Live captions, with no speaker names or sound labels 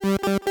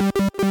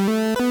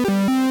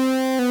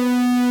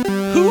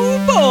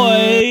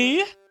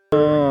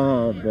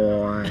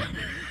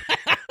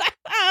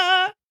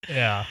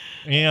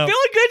Yeah.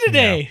 Feeling good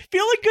today.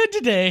 Feeling good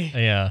today.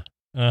 Yeah.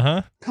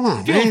 Uh-huh. Come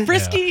on, Feeling man.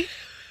 frisky.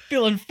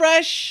 Feeling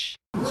fresh.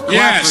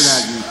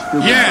 Yes.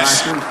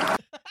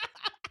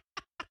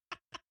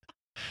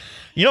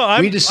 You know,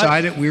 We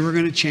decided we were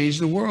going to change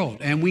the world,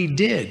 and we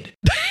did.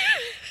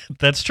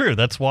 That's true.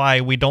 That's why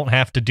we don't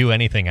have to do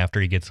anything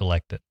after he gets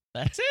elected.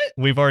 That's it.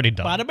 We've already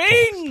done. Bada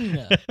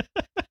bing.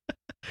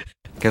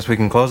 Guess we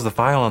can close the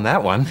file on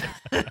that one.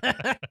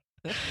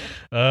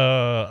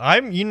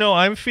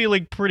 I'm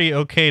feeling pretty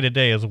okay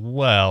today as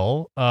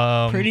well.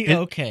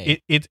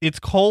 Okay. It's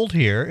cold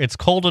here. It's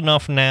cold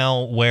enough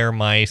now where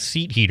my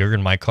seat heater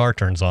in my car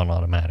turns on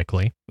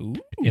automatically. Ooh.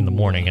 In the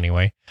morning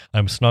anyway.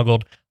 I'm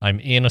snuggled. I'm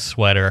in a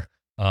sweater.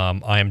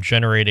 I am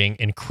generating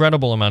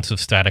incredible amounts of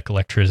static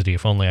electricity.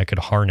 If only I could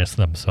harness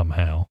them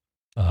somehow.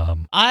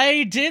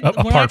 I did.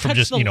 Apart from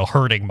just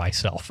hurting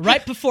myself.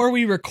 Right before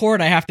we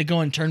record, I have to go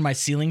and turn my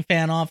ceiling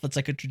fan off. That's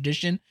like a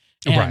tradition.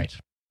 And right.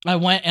 I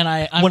went and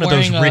I'm one of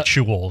those wearing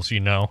rituals,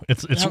 you know.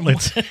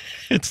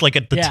 It's like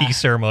at the tea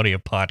ceremony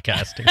of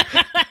podcasting.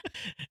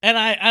 and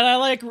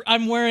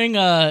I'm wearing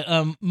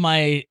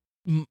my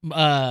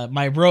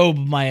robe,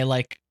 my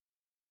like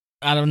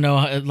I don't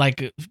know,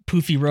 like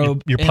poofy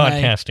robe. Your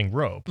podcasting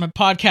robe. My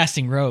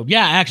podcasting robe.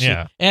 Yeah, actually.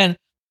 Yeah. And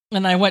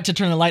I went to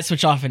turn the light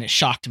switch off and it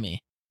shocked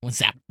me. What's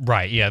that?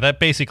 Right, yeah, that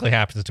basically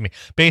happens to me.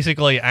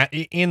 Basically,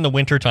 in the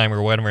wintertime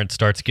or whenever it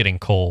starts getting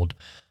cold,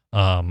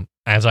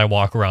 as I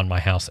walk around my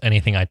house,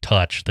 anything I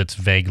touch that's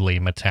vaguely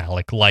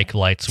metallic, like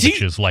light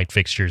switches, light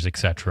fixtures,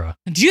 etc.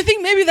 Do you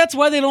think maybe that's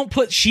why they don't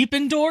put sheep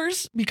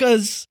indoors?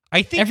 Because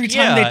I think every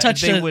time they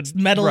touch a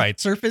metal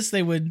surface,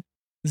 they would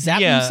zap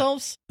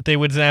themselves? They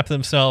would zap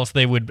themselves.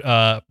 They would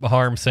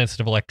harm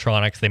sensitive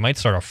electronics. They might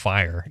start a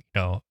fire.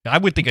 You know, I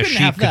would think a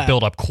sheep could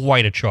build up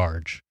quite a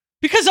charge.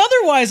 Because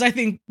otherwise, I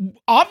think,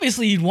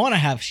 obviously, you'd want to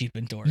have sheep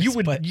indoors. You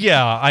would,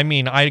 yeah. I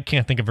mean, I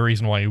can't think of a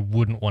reason why you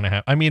wouldn't want to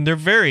have. I mean, they're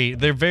very,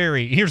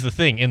 here's the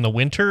thing. In the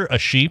winter, a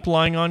sheep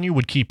lying on you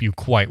would keep you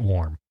quite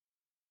warm.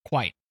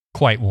 Quite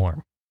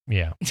warm.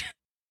 Yeah.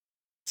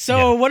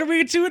 So, what are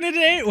we doing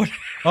today?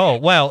 Oh,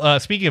 well,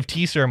 speaking of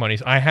tea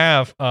ceremonies, I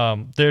have,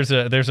 there's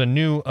a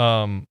new,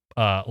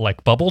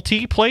 like bubble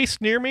tea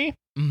place near me.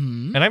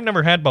 Mm-hmm. And I've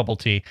never had bubble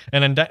tea,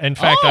 and in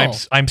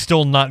fact, I'm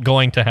still not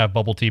going to have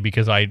bubble tea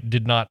because I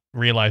did not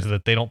realize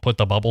that they don't put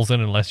the bubbles in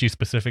unless you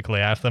specifically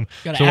ask them.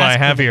 So what I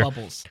have here,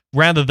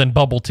 rather than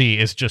bubble tea,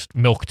 is just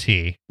milk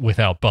tea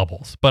without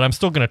bubbles. But I'm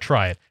still going to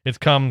try it. It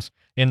comes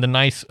in the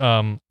nice.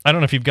 I don't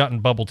know if you've gotten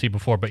bubble tea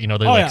before, but you know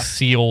they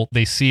seal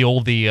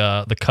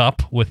the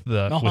cup with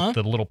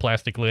the little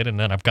plastic lid, and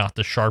then I've got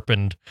the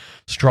sharpened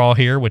straw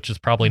here, which is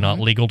probably not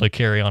legal to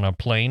carry on a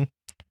plane.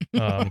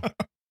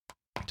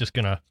 Just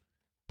gonna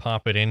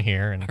pop it in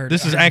here, and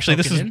this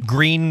is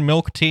green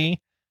milk tea,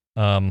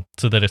 so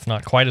that it's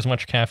not quite as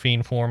much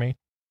caffeine for me.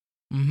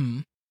 Mm-hmm.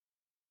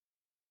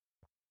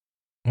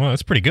 Well,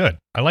 that's pretty good.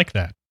 I like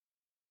that.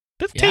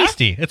 That's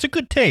tasty. It's a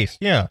good taste.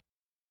 Yeah.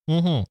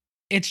 Mm-hmm.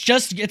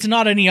 It's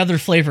not any other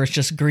flavor. It's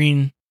just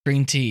green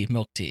tea,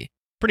 milk tea.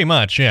 Pretty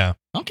much, yeah.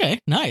 Okay,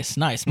 nice.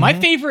 My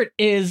favorite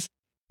is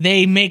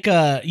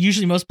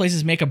usually most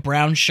places make a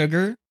brown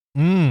sugar.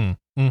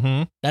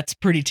 Mm-hmm. That's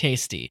pretty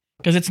tasty.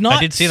 Because it's not. I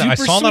did see that. I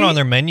saw that on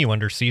their menu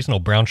under seasonal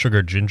brown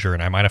sugar ginger,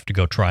 and I might have to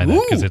go try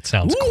that because it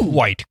sounds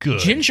quite good.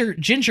 Ginger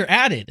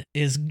added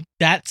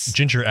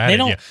ginger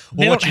added.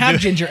 They don't have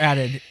ginger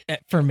added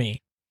for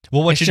me.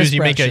 Well, what you do is you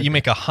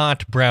make a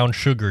hot brown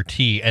sugar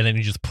tea, and then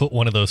you just put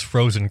one of those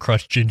frozen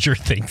crushed ginger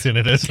things in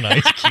it as an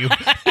ice cube.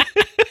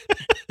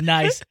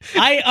 Nice.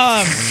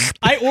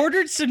 I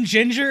ordered some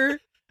ginger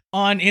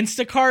on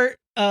Instacart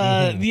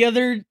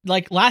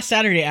last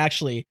Saturday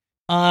actually.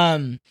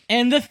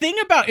 And the thing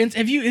about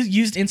have you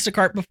used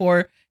Instacart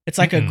before? It's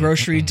like a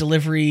grocery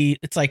delivery.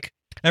 It's like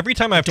every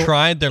time I've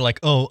tried, they're like,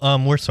 "Oh,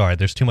 we're sorry,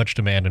 there's too much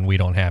demand and we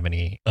don't have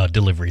any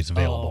deliveries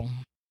available."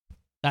 Oh,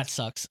 that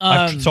sucks.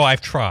 So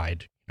I've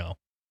tried. You know,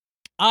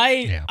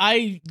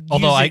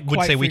 although I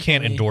would say we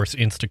can't endorse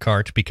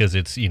Instacart because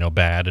it's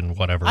bad and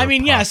whatever. I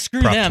mean,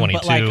 screw them. 22.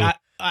 But like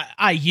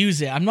I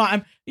use it. I'm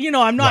not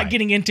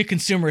getting into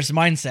consumers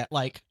mindset.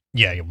 Like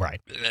yeah, you're right.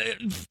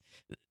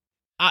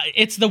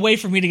 It's the way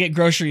for me to get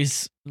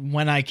groceries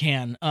when I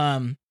can.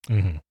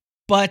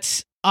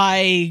 But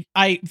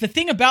the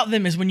thing about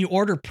them is when you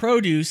order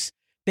produce,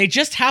 they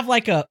just have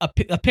like a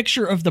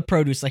picture of the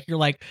produce. Like you're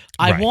like,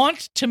 I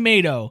want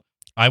tomato.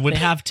 They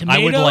have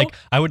tomato.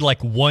 I would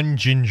like one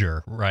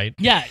ginger, right?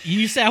 Yeah,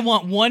 you say I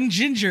want one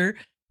ginger,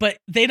 but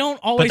they don't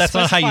always. But that's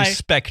specify. Not how you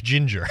spec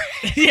ginger.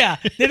 Yeah,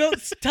 they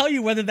don't tell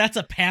you whether that's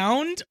a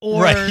pound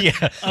or Are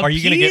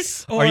you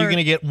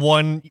gonna get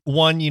one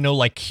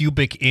like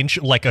cubic inch,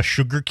 like a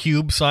sugar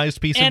cube sized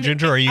piece of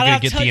ginger, or are you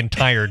gonna get the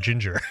entire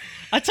ginger?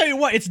 I tell you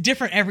what, it's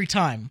different every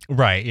time.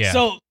 Right. Yeah.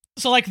 So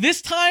like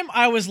this time,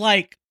 I was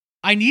like,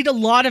 I need a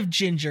lot of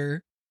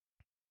ginger.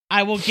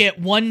 I will get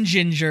one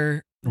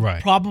ginger.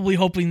 Right. Probably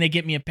hoping they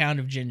get me a pound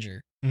of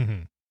ginger.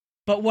 Mm-hmm.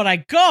 But what I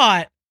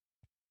got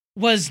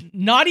was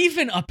not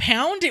even a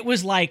pound. It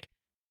was like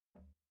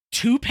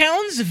 2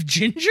 pounds of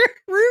ginger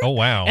root. Oh,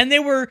 wow. And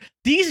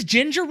these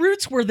ginger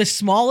roots were the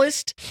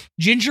smallest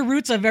ginger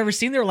roots I've ever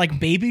seen. They're like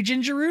baby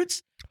ginger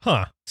roots.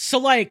 Huh. So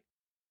like,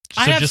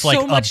 So I have just so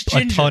like much a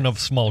ginger. ton of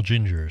small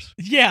gingers.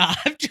 Yeah,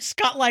 I've just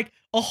got like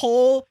a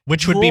whole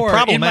Which would be drawer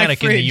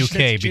problematic in the fridge UK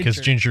that's because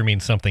ginger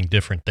means something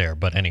different there.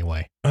 But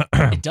anyway.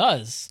 It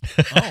does.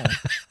 Oh.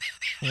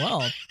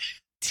 Well,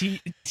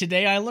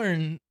 today I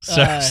learned.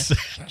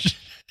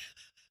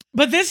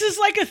 But this is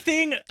like a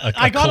thing.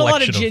 I got a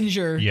lot of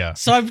ginger. Yeah.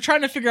 So I'm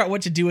trying to figure out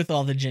what to do with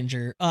all the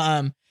ginger.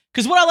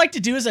 Because what I like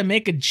to do is I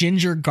make a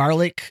ginger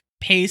garlic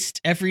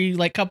paste every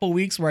like couple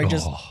weeks where I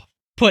just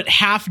put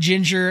half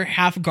ginger,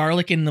 half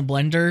garlic in the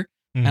blender.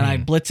 And I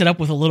blitz it up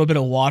with a little bit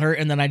of water,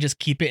 and then I just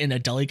keep it in a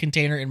deli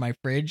container in my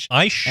fridge.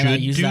 I should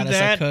use do that as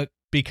I cook.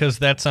 Because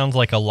that sounds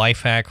like a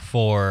life hack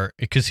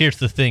because here's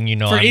the thing,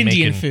 for I'm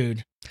Indian making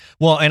food.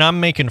 Well, and I'm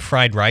making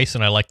fried rice,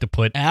 and I like to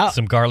put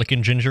some garlic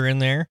and ginger in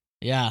there.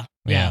 Yeah.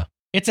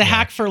 It's a Yeah.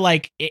 hack for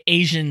like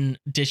Asian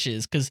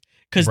dishes because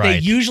they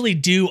Right. usually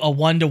do a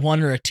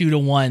 1-to-1 or a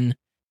 2-to-1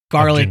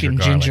 garlic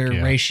and ginger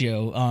yeah.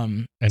 ratio.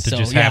 And to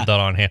just have that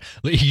on hand,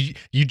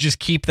 you just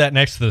keep that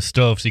next to the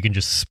stove so you can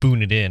just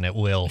spoon it in at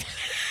will.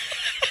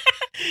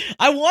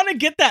 I want to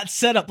get that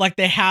set up like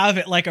they have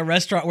at like a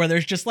restaurant where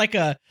there's just like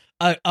a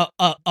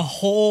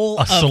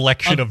whole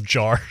selection of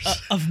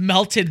jars of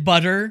melted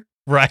butter,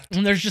 right?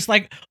 And there's just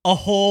like a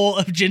whole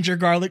of ginger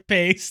garlic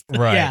paste,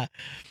 right? Yeah,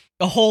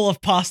 a whole of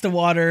pasta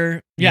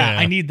water. Yeah,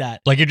 I need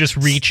that. Like you're just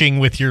reaching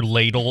with your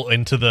ladle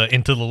into the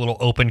little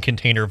open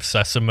container of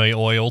sesame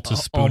oil to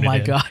spoon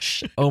it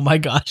in. Oh my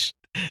gosh,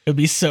 it'd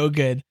be so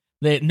good.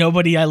 That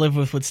nobody I live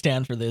with would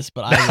stand for this,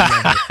 but I would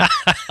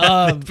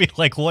love it. They'd be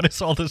like, what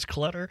is all this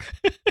clutter?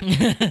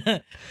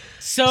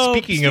 So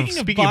speaking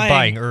of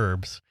buying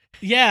herbs.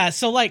 Yeah,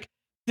 so like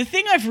the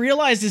thing I've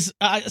realized is,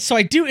 so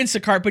I do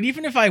Instacart, but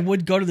even if I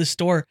would go to the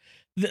store,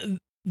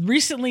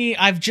 recently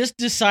I've just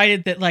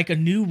decided that like a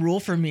new rule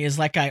for me is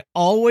like I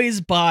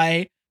always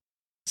buy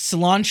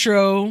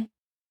cilantro,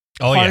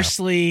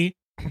 parsley,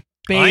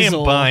 basil. I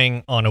am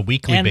buying on a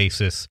weekly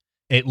basis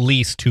at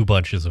least 2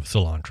 bunches of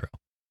cilantro.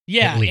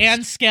 Yeah,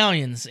 and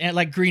scallions and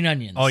like green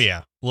onions. Oh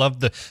yeah,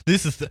 love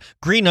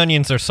green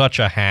onions are such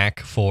a hack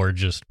for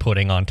just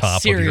putting on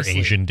top of your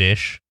Asian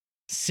dish.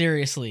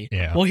 Seriously.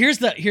 Yeah. Well, here's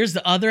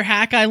the other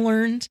hack I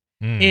learned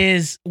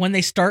is when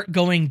they start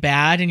going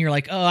bad and you're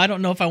like, oh, I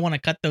don't know if I want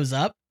to cut those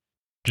up.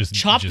 Just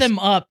chop them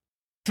up,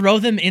 throw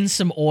them in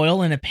some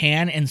oil in a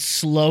pan, and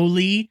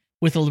slowly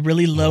with a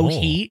really low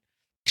heat,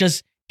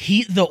 just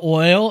heat the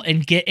oil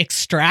and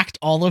extract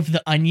all of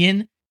the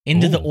onion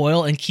into the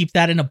oil and keep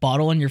that in a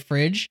bottle in your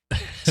fridge.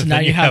 So now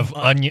you have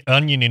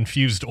onion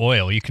infused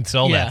oil. You can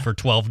sell that for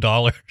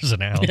 $12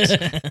 an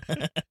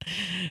ounce.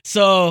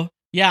 So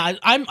yeah,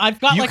 I've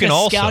got like a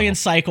scallion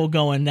cycle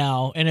going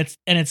now, and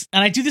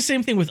I do the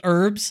same thing with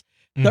herbs.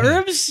 The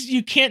herbs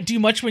you can't do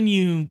much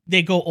when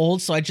they go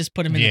old, so I just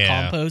put them in the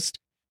compost.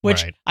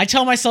 Which I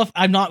tell myself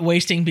I'm not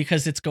wasting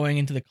because it's going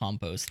into the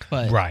compost.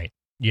 But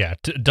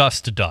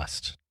dust to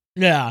dust.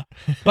 Yeah.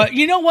 But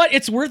you know what?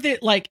 It's worth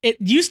it. Like it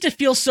used to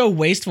feel so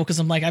wasteful because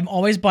I'm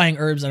always buying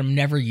herbs and I'm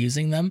never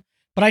using them.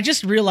 But I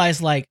just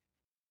realized like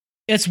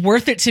it's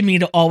worth it to me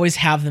to always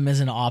have them as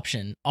an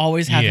option.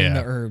 Always having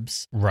the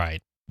herbs.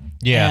 Right.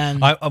 Yeah.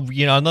 And,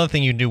 another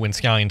thing you do when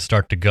scallions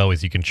start to go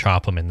is you can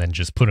chop them and then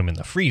just put them in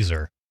the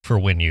freezer for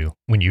when you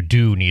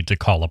do need to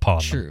call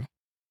upon them.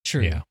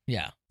 True.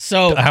 Yeah.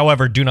 So,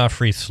 however, do not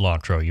freeze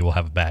cilantro. You will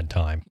have a bad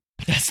time.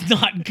 That's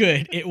not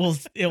good. It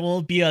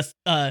will be a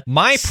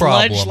my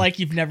sludge problem like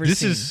you've never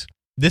seen.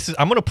 This is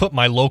I'm going to put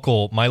my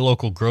local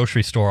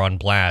grocery store on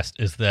blast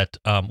is that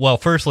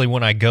firstly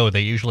when I go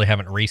they usually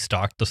haven't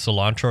restocked the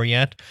cilantro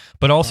yet,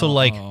 but also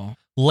like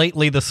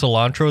lately the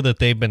cilantro that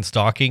they've been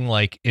stocking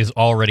like is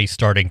already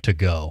starting to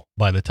go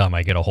by the time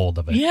I get a hold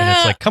of it. Yeah, and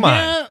it's like come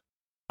on.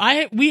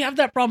 We have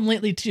that problem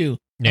lately too.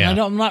 Yeah. And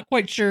I'm not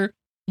quite sure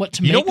what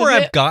to make. You know where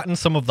I've gotten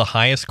some of the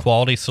highest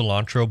quality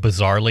cilantro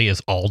bizarrely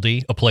is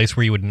Aldi, a place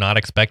where you would not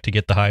expect to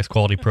get the highest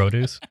quality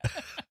produce.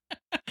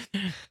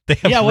 They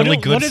have really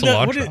good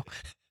cilantro.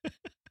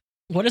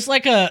 What is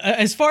like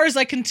as far as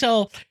I can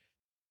tell,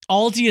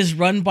 Aldi is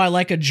run by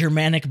like a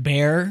Germanic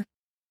bear.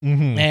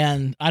 Mm-hmm.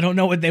 And I don't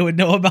know what they would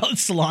know about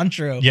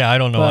cilantro. Yeah, I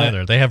don't know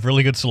either. They have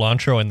really good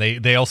cilantro, and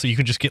they also you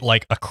can just get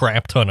like a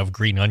crap ton of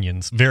green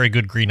onions, very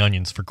good green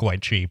onions for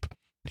quite cheap.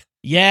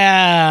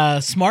 Yeah,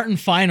 Smart and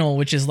Final,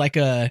 which is like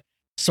a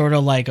sort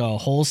of like a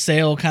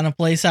wholesale kind of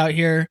place out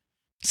here,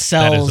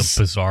 sells. That is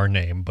a bizarre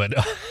name, but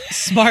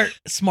Smart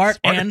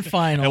and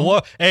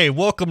Final. Hey,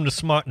 welcome to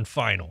Smart and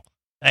Final.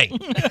 Hey,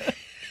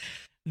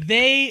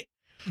 they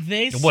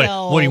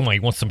sell. What do you want?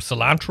 You want some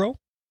cilantro?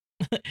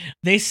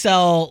 They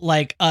sell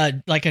like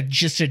a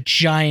just a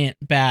giant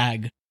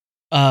bag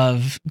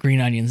of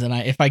green onions, and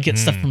if I get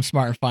stuff from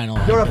Smart and Final,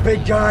 you're a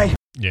big guy.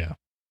 Yeah.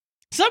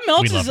 Something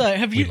else is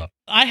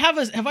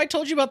have I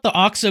told you about the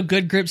Oxo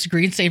Good Grips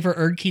Green Saver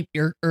Herb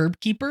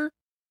Keeper?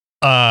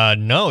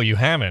 No, you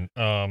haven't.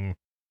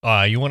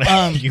 You want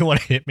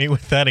to hit me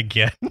with that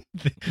again?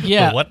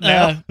 The what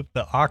now?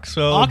 The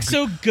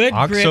OXO Good Grips.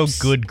 OXO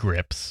Good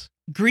Grips.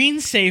 Green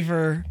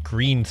Saver.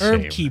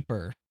 Herb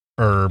Keeper.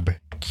 Herb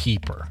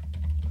Keeper.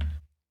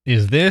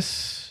 Is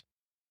this?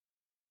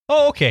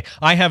 Oh, okay.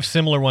 I have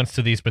similar ones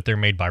to these, but they're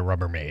made by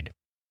Rubbermaid.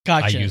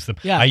 Gotcha. I use them.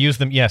 Yeah. I use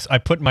them. Yes, I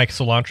put my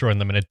cilantro in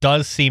them, and it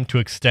does seem to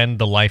extend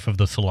the life of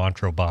the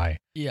cilantro by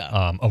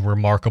a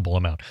remarkable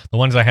amount. The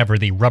ones I have are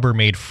the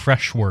Rubbermaid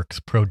Freshworks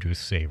Produce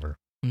Saver.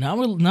 Now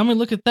we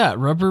look at that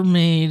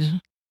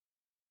Rubbermaid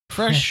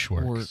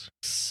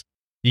Freshworks.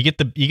 You get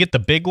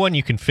the big one.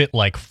 You can fit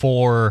like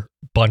 4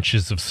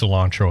 bunches of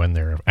cilantro in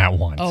there at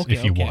once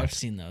if you want. I've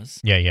seen those.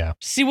 Yeah.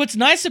 See, what's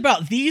nice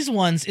about these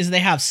ones is they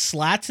have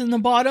slats in the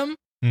bottom,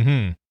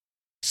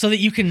 so that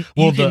you can.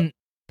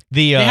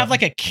 They have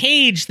like a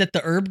cage that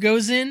the herb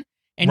goes in,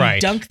 and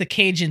you dunk the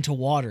cage into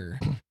water.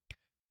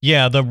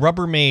 Yeah, the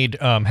Rubbermaid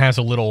has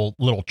a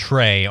little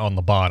tray on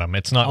the bottom.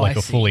 It's not like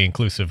a fully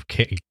inclusive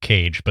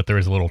cage, but there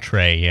is a little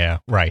tray. Yeah,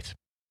 right.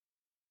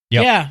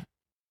 Yep. Yeah.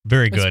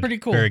 Very good. That's pretty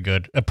cool. Very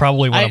good.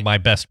 Probably one of my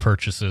best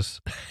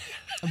purchases.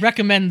 I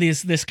recommend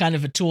this kind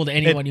of a tool to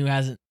anyone who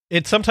hasn't.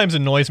 It sometimes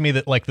annoys me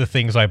that like the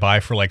things I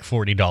buy for like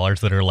 $40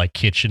 that are like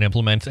kitchen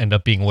implements end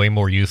up being way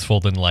more useful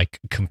than like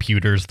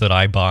computers that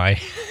I buy.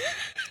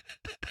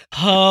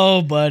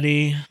 Oh,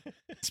 buddy.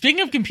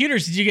 Speaking of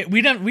computers, did you get?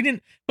 We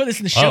didn't put this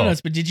in the show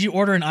notes, but did you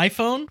order an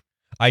iPhone?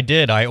 I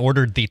did. I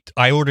ordered the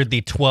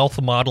 12th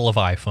model of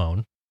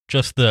iPhone.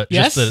 Just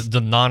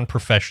the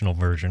non-professional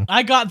version.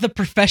 I got the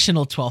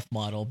professional 12th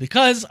model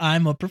because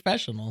I'm a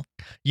professional.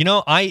 You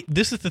know,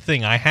 this is the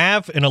thing. I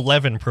have an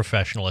 11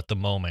 professional at the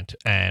moment,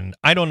 and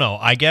I don't know.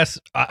 I guess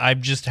I've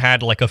just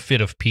had like a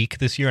fit of pique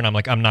this year, and I'm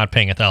like, I'm not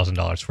paying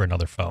 $1,000 for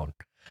another phone.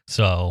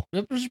 So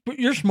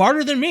you're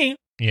smarter than me.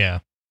 Yeah.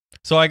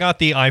 So I got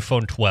the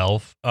iPhone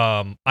 12.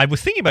 I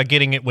was thinking about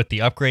getting it with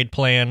the upgrade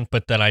plan,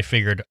 but then I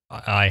figured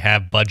I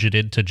have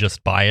budgeted to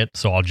just buy it,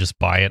 so I'll just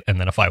buy it. And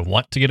then if I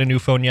want to get a new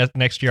phone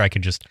next year, I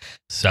can just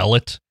sell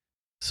it.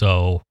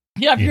 So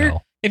yeah,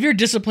 if you're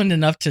disciplined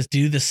enough to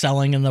do the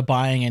selling and the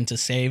buying and to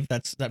save,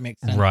 that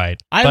makes sense.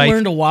 Right. I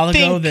learned a while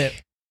ago that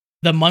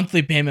the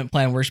monthly payment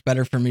plan works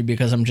better for me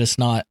because I'm just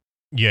not.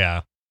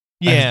 Yeah.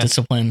 As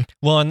disciplined.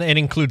 Well, and it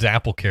includes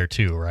Apple Care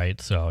too, right?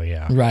 So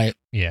yeah. Right.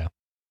 Yeah.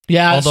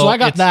 Yeah, although so I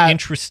got that.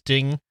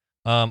 Interesting.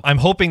 I'm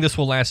hoping this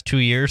will last 2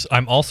 years.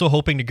 I'm also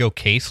hoping to go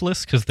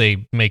caseless because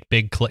they make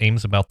big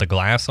claims about the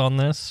glass on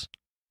this.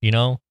 You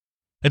know,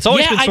 it's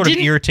always been sort of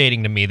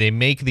irritating to me. They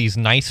make these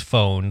nice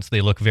phones.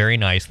 They look very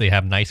nice. They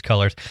have nice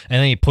colors,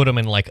 and then you put them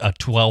in like a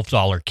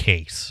 $12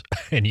 case,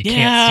 and you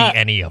can't see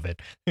any of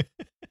it.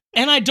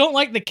 And I don't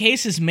like the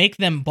cases make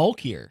them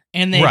bulkier,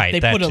 and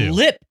they put a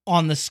lip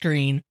on the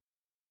screen,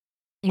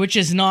 which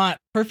is not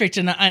perfect.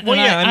 And I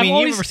mean,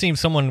 you've ever seen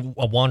someone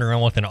wander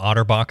around with an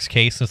OtterBox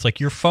case? It's like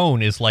your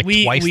phone is like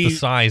twice the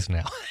size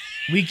now.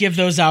 We give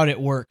those out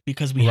at work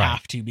because we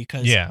have to.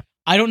 Because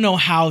I don't know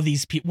how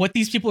what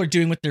these people are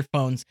doing with their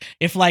phones.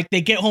 If like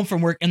they get home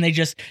from work and they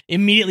just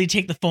immediately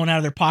take the phone out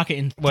of their pocket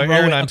and throw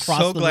Aaron, it I'm across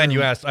so the glad room.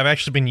 you asked. I've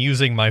actually been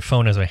using my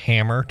phone as a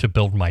hammer to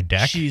build my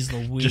deck. Jeez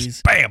Louise.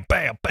 Just bam,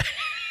 bam, bam.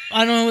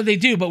 I don't know what they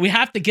do, but we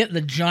have to get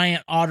the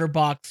giant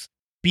OtterBox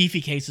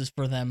beefy cases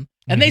for them,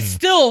 and they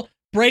still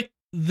break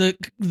the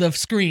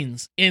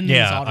screens in these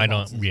OtterBoxes. I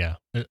don't.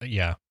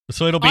 Yeah.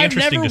 So it'll be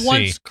interesting to see. I've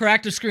never once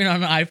cracked a screen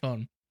on an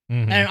iPhone,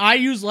 and I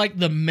use like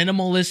the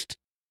minimalist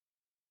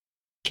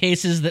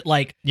cases that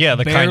like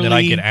the kind that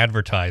I get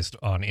advertised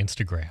on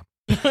Instagram.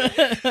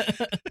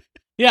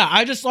 Yeah,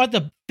 I just like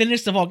the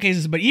thinnest of all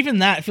cases, but even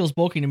that feels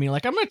bulky to me.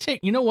 Like I'm gonna take.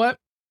 You know what?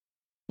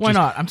 Why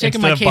not? I'm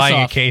taking my case off. Instead of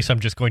buying a case, I'm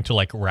just going to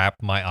like wrap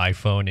my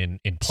iPhone in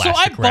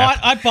plastic wrap.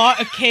 I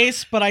bought a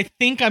case, but I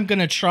think I'm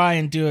gonna try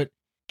and do it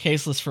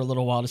caseless for a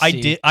little while to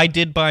see. I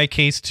did buy a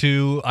case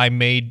too. I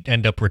may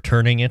end up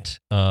returning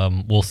it.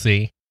 We'll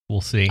see.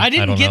 I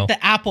didn't get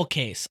the Apple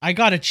case. I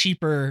got a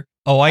cheaper.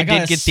 Oh, I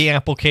did get the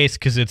Apple case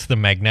because it's the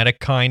magnetic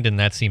kind, and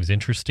that seems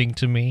interesting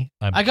to me.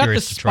 I got the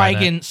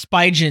Spigen.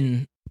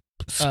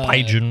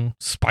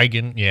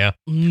 Spigen, yeah.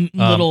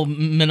 Little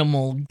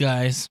minimal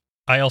guys.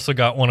 I also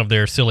got one of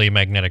their silly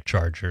magnetic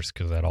chargers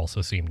because that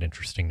also seemed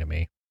interesting to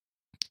me.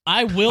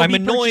 I'm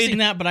purchasing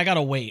that, but I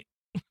gotta wait.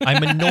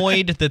 I'm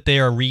annoyed that they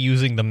are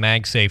reusing the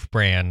MagSafe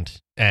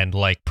brand and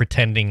like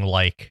pretending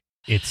like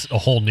it's a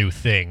whole new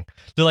thing.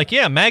 They're like,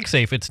 yeah,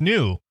 MagSafe, it's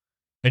new.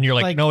 And you're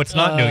like, no, it's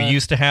not new. You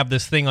used to have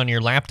this thing on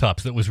your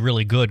laptops that was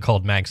really good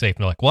called MagSafe. And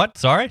they're like, what?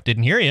 Sorry,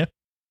 didn't hear you.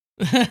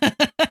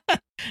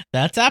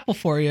 That's Apple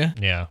for you.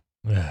 Yeah.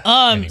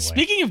 Anyway.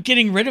 Speaking of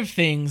getting rid of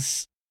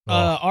things,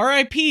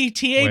 R.I.P.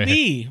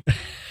 TAB.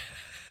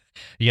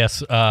 Yes.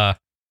 The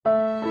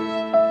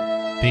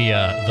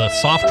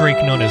soft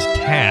drink known as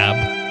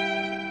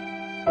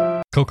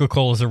Tab,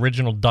 Coca-Cola's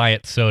original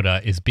diet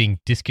soda, is being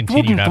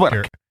discontinued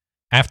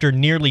after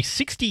nearly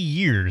 60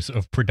 years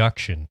of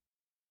production.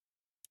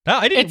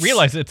 I didn't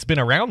realize it's been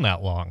around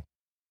that long.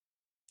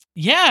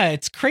 Yeah,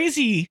 it's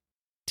crazy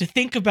to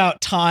think about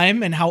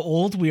time and how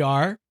old we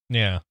are.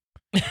 Yeah.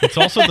 It's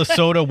also the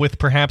soda with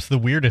perhaps the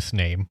weirdest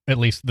name, at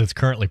least that's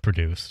currently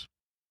produced.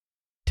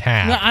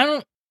 Tab.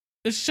 No,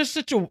 It's just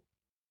such a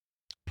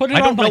put it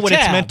I on don't know my what tab.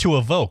 it's meant to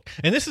evoke.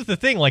 And this is the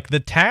thing, like the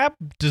tab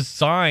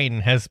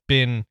design has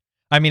been,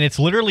 I mean, it's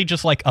literally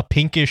just like a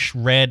pinkish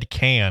red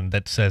can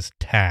that says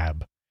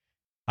tab.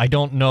 I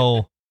don't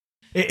know.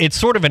 It's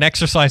sort of an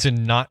exercise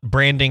in not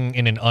branding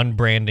in an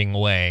unbranding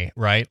way,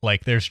 right?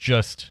 Like there's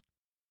just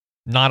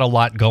not a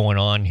lot going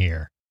on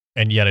here,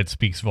 and yet it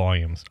speaks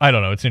volumes. I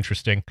don't know. It's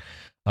interesting.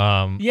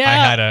 I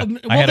had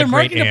their a marketing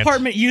great aunt.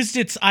 department used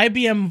its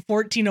IBM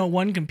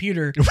 1401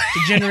 computer to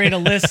generate a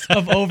list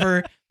of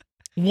over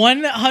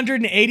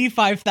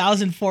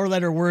 185,000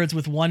 four-letter words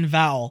with one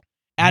vowel,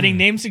 adding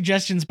name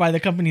suggestions by the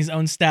company's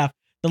own staff.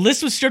 The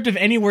list was stripped of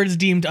any words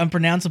deemed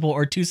unpronounceable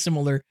or too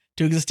similar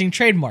to existing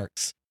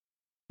trademarks.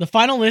 The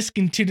final list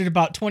included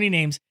about 20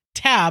 names.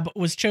 Tab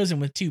was chosen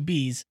with 2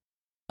 B's.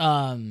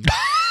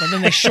 But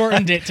then they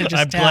shortened it to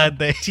just I'm glad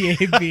they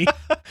TAB.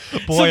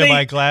 Boy, am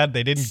I glad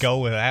they didn't go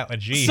without a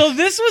G. So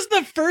this was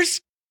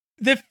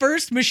the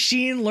first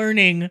machine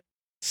learning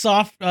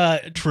soft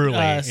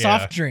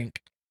drink.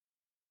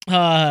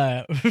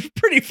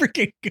 Pretty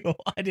freaking cool.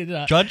 I did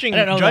not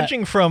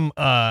judging from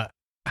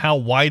how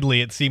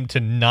widely it seemed to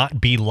not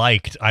be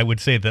liked, I would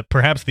say that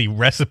perhaps the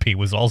recipe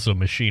was also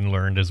machine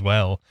learned as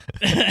well.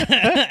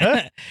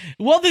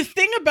 Well, the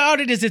thing about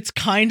it is it's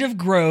kind of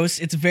gross.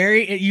 It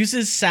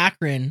uses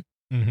saccharin,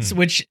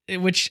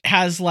 which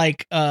has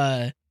like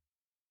the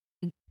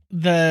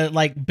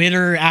like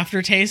bitter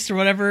aftertaste or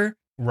whatever.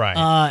 Right.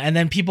 And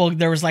then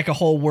there was like a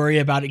whole worry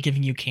about it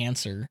giving you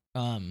cancer.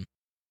 But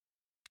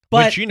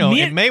which,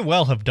 it may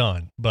well have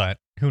done, but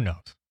who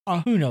knows?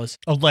 Who knows?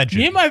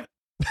 Allegedly.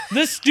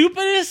 The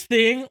stupidest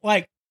thing,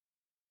 like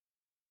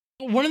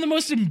one of the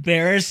most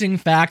embarrassing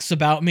facts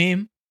about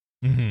me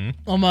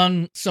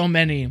among so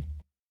many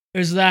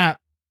is that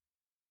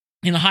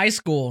in high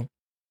school,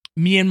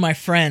 me and my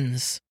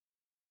friends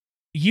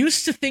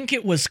used to think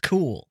it was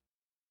cool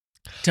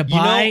to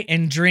buy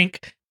and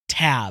drink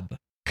Tab.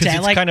 Because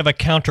it's kind of a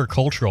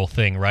countercultural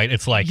thing, right?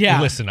 It's like,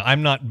 listen,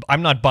 I'm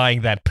not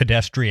buying that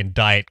pedestrian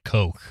Diet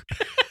Coke.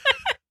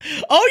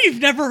 Oh,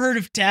 you've never heard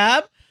of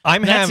Tab?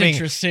 That's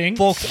interesting.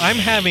 Folks, I'm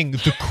having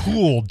the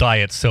cool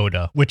diet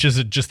soda, which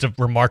is just a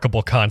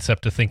remarkable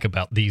concept to think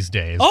about these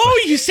days.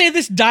 Oh, you say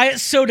this diet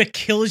soda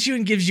kills you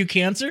and gives you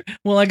cancer?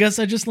 Well, I guess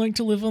I just like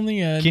to live on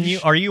the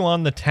edge. Are you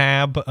on the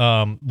Tab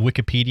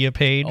Wikipedia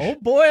page? Oh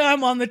boy,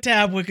 I'm on the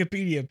Tab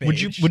Wikipedia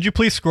page. Would you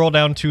please scroll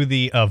down to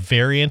the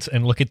variants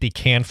and look at the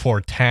can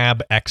for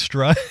Tab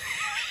Extra?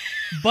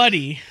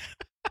 Buddy,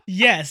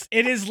 yes,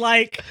 it is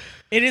like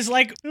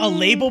a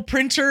label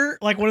printer,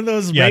 like one of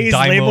those raised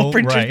Dymo, label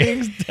printer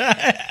things.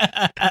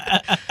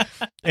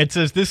 It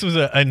says this was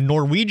a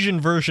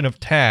Norwegian version of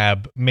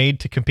Tab made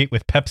to compete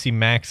with Pepsi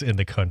Max in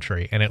the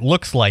country. And it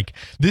looks like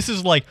this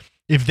is like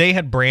if they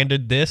had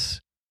branded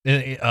this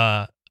in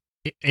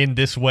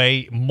this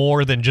way,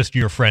 more than just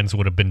your friends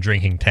would have been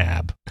drinking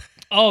Tab.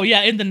 Oh,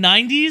 yeah. In the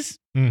 90s?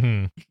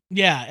 Mm-hmm.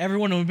 Yeah,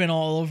 everyone would have been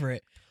all over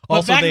it. But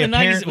also, back in the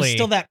 90s, it was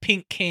still that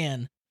pink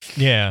can.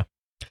 Yeah.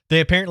 They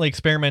apparently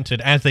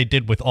experimented, as they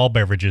did with all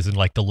beverages in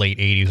like the late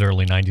 80s,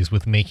 early 90s,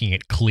 with making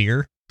it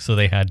clear. So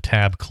they had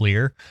Tab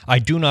Clear. I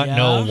do not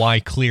know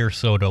why clear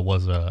soda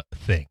was a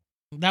thing.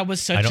 That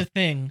was such a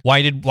thing.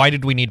 Why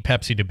did we need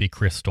Pepsi to be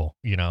crystal,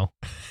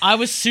 I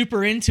was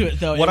super into it,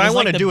 though. What I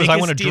want to do is I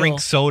want to drink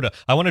soda.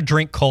 I want to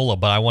drink cola,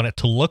 but I want it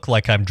to look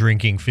like I'm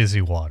drinking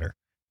fizzy water.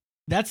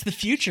 That's the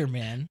future,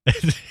 man.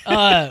 They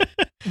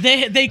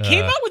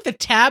came out with the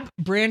Tab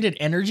branded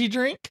energy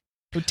drink,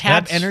 or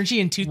Tab Energy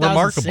in 2006.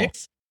 Remarkable.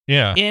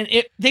 Yeah. And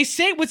they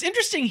say what's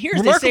interesting here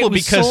is they say it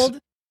was sold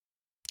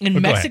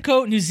in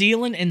Mexico, New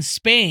Zealand, and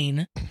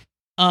Spain.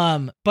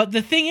 But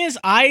the thing is,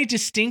 I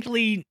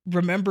distinctly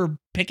remember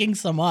picking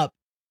some up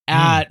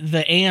at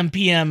the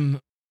AM/PM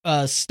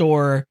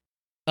store,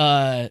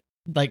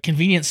 like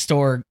convenience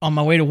store on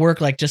my way to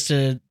work, like just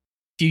a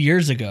few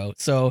years ago.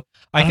 So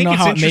I don't know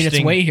how it made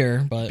its way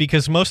here, but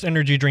because most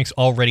energy drinks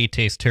already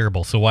taste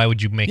terrible, so why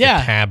would you make a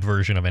Tab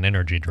version of an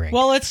energy drink?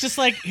 Well, it's just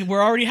like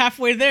we're already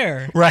halfway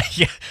there. Right,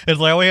 yeah. It's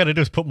like all we had to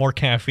do is put more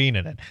caffeine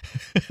in it.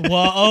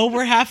 Whoa,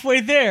 we're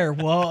halfway there.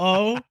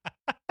 Whoa.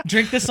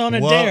 Drink this on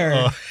a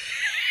dare.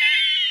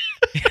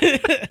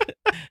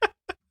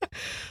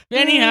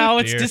 Anyhow,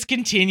 it's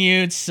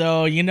discontinued,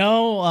 so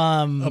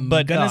I'm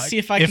gonna see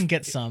if I can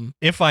get some.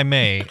 If I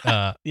may,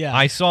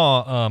 I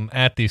saw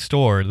at the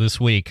store this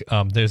week,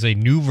 there's a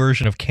new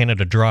version of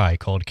Canada Dry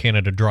called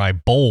Canada Dry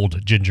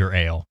Bold Ginger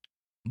Ale.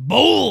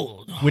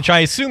 Bold! Which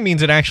I assume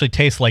means it actually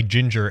tastes like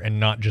ginger and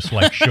not just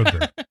like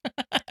sugar.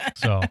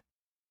 So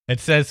it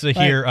says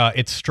here,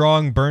 it's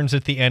strong, burns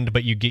at the end,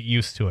 but you get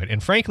used to it.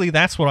 And frankly,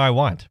 that's what I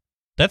want.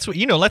 That's what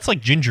that's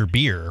like ginger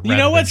beer. You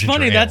know what's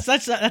funny? Ale.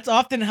 That's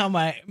often how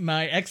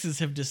my exes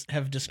have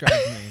described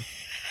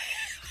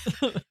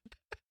me.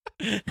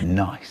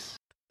 Nice.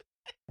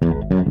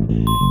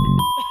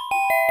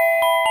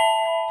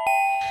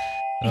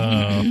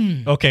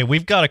 Okay,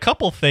 we've got a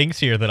couple things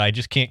here that I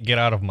just can't get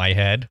out of my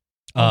head.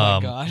 Oh my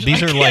gosh.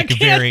 These are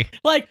very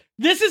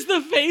this is the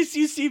face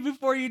you see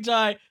before you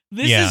die.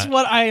 This is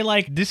what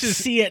I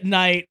see at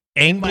night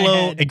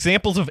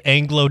examples of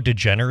Anglo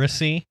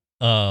degeneracy.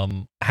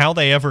 How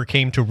they ever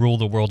came to rule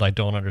the world, I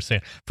don't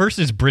understand. First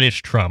is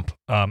British Trump,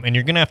 and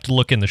you're gonna have to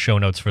look in the show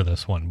notes for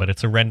this one, but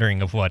it's a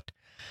rendering of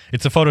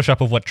it's a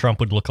Photoshop of what Trump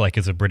would look like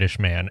as a British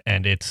man,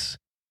 and it's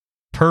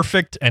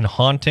perfect and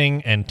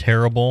haunting and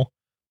terrible.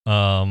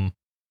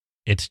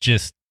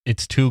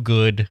 It's too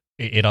good.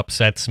 It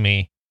upsets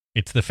me.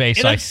 It's the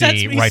face I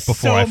see right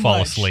before I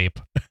fall asleep.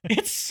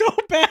 It's so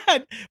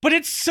bad, but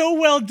it's so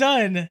well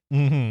done.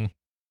 Mm-hmm.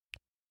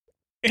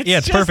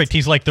 It's perfect.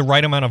 He's like the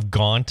right amount of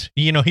gaunt.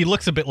 He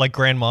looks a bit like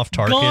Grand Moff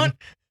Tarkin.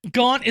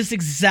 Gaunt is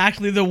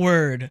exactly the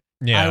word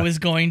I was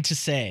going to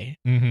say.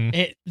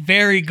 Mm-hmm.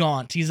 Very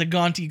gaunt. He's a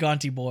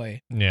gaunty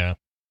boy. Yeah.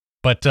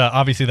 But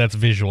obviously that's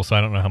visual, so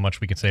I don't know how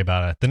much we can say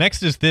about it. The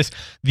next is this.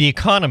 The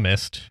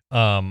Economist,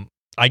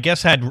 I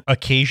guess, had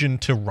occasion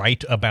to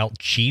write about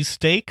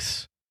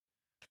cheesesteaks.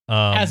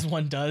 As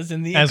one does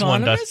in The Economist. As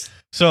one does.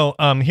 So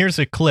here's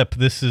a clip.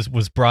 This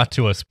was brought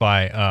to us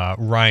by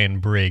Ryan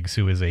Briggs,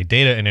 who is a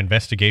data and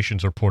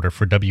investigations reporter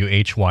for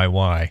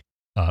WHYY,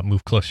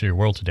 Move Closer to Your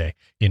World Today,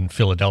 in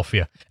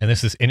Philadelphia. And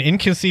this is an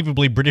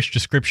inconceivably British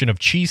description of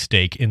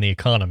cheesesteak in The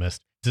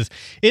Economist. It says,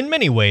 in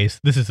many ways,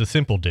 this is a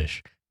simple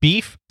dish.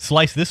 Beef,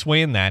 sliced this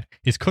way and that,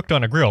 is cooked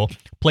on a grill,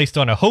 placed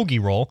on a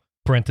hoagie roll,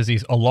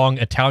 parentheses, a long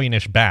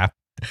Italianish bap,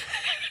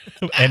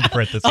 end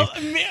parentheses.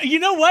 You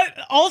know what?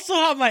 Also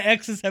how my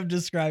exes have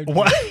described it.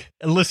 What?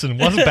 Listen,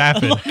 what's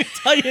bapping? A long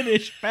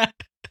Italianish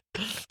bap.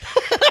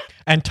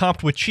 And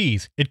topped with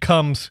cheese. It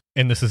comes,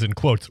 and this is in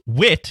quotes,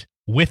 with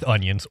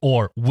onions,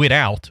 or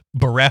without,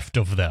 bereft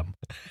of them.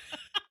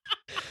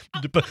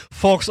 But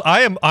folks,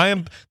 I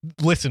am.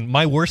 Listen,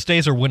 my worst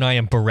days are when I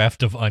am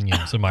bereft of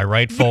onions. Am I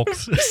right,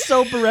 folks?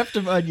 So bereft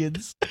of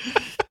onions.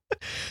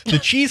 The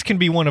cheese can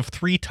be one of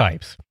three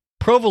types: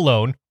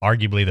 provolone,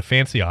 arguably the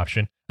fancy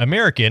option;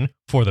 American,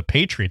 for the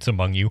patriots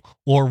among you;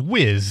 or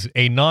whiz,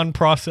 a neon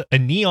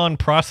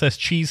processed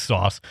cheese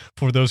sauce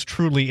for those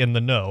truly in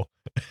the know.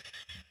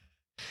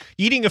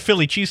 Eating a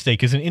Philly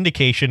cheesesteak is an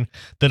indication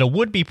that a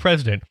would-be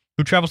president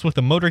who travels with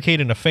a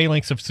motorcade and a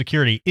phalanx of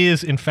security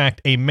is, in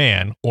fact, a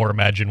man, or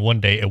imagine one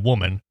day a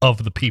woman,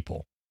 of the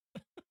people.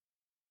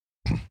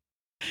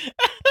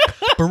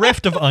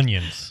 Bereft of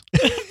onions.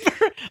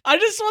 I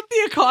just want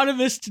The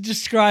Economist to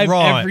describe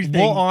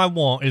everything. What I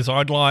want is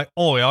I'd like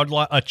a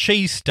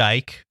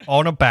cheesesteak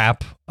on a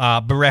bap,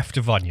 bereft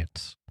of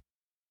onions.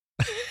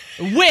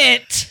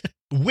 Wit.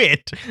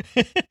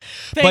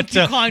 Thank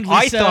you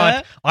kindly,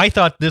 sir. I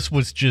thought this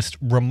was just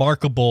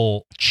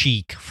remarkable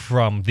cheek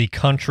from the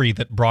country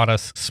that brought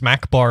us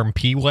Smack Barm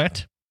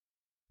Peewet.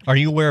 Are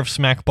you aware of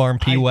Smack Barm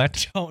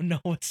Peewet? I don't know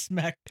what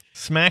Smack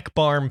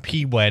Barm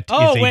Peewet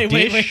is a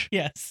dish. Wait.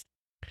 Yes.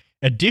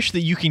 A dish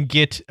that you can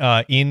get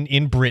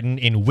in Britain,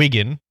 in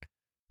Wigan.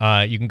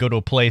 You can go to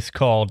a place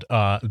called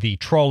the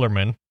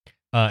Trawlerman,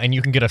 and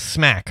you can get a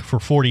smack for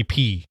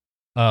 40p.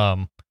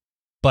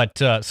 But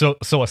so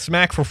a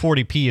smack for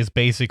 40p is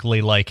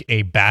basically like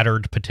a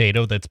battered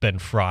potato that's been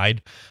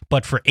fried.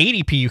 But for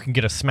 80p, you can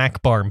get a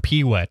Smack Barm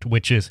Peewet,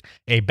 which is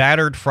a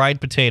battered fried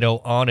potato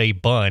on a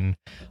bun,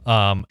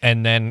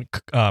 and then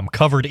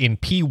covered in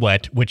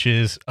peewet, which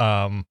is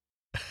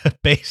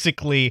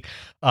basically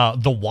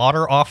the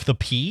water off the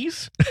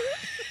peas.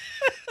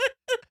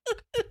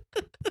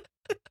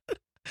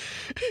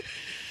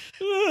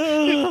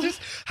 Just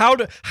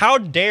how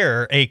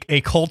dare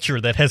a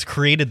culture that has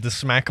created the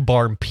Smack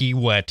Barm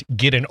Peewet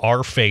get in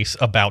our face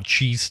about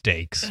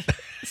cheesesteaks?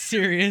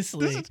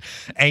 Seriously,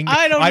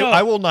 I don't know.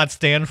 I will not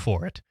stand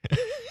for it.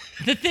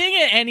 The thing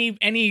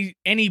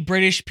any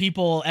British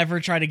people ever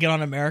try to get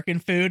on American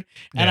food,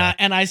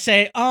 and I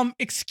say,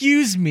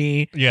 excuse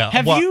me,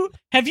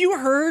 have you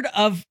heard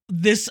of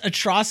this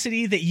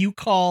atrocity that you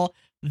call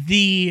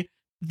the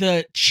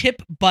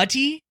chip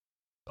butty?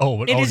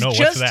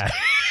 What's that?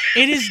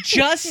 It is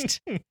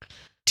just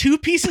 2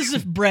 pieces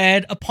of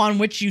bread upon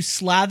which you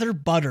slather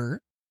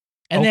butter,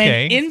 and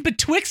then in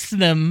betwixt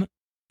them,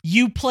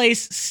 you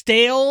place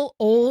stale,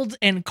 old,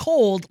 and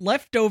cold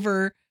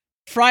leftover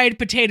fried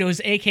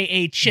potatoes,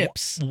 aka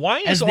chips.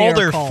 Why is all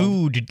their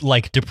food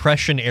like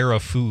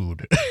Depression-era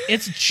food?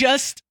 It's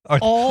just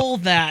all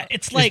that.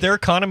 It's like, is their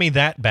economy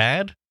that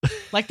bad?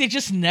 Like they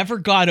just never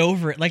got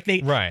over it. Like they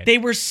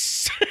were.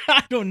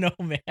 I don't know,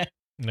 man.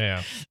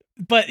 Yeah.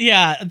 But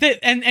yeah,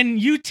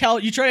 and you try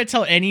to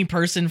tell any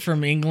person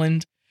from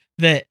England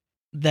that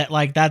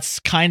like that's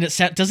kind of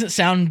doesn't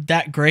sound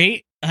that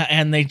great,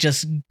 and they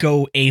just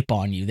go ape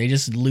on you. They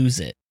just lose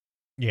it.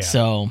 Yeah.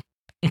 So,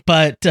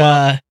 but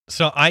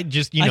so I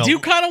just I do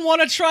kind of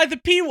want to try the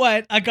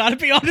peewet. I gotta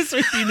be honest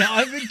with you now.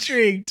 I'm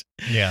intrigued.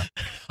 Yeah.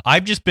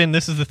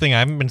 This is the thing, I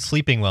haven't been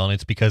sleeping well, and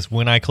it's because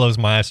when I close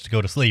my eyes to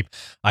go to sleep,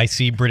 I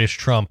see British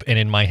Trump, and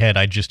in my head,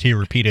 I just hear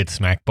repeated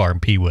Smack Barm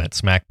Peewet,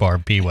 Smack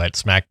Barm Peewet,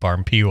 Smack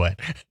Barm Peewet.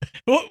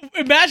 Well,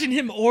 imagine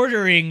him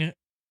ordering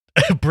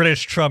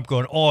British Trump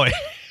going, oi.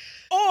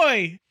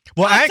 Oi.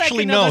 Well,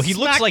 actually, no. He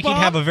looks like he'd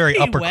have a very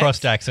upper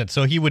crust accent,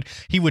 so he would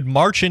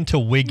march into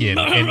Wigan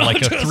in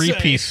like a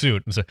 3-piece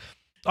suit and say,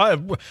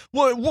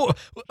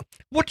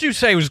 what do you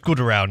say was good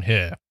around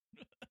here?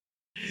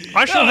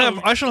 I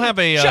shall have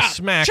a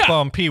smack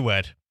bomb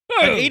P-wet.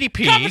 An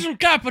 80p.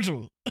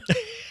 Capital.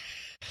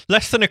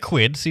 Less than a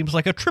quid seems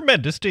like a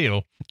tremendous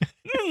deal.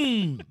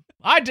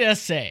 I dare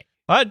say.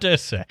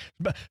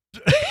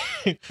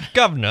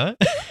 Governor.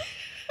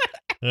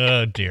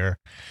 Oh, dear.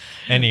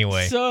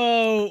 Anyway.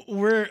 So,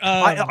 we're...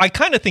 I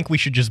kind of think we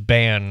should just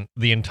ban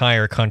the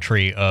entire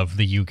country of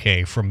the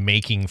UK from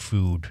making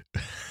food.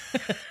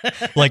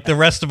 Like, the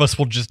rest of us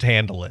will just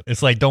handle it.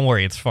 It's like, don't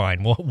worry, it's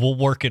fine. We'll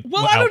work it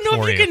Well, I don't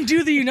know if you can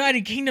do the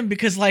United Kingdom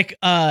because, like,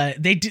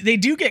 they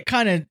do get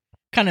kind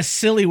of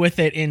silly with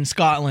it in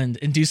Scotland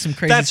and do some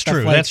crazy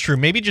stuff. That's true.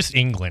 Maybe just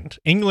England.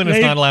 England is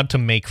not allowed to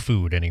make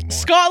food anymore.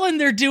 Scotland,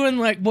 they're doing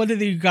like,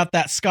 you got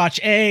that Scotch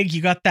egg,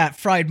 you got that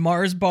fried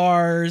Mars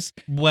bars.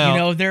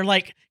 Well, they're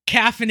like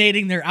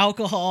caffeinating their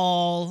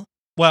alcohol.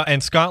 Well,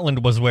 and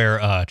Scotland was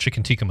where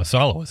chicken tikka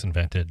masala was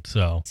invented.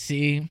 So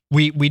see,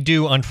 we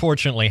do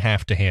unfortunately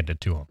have to hand it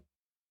to them.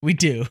 We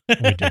do.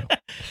 We do.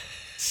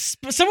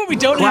 Someone we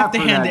don't have to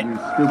hand it.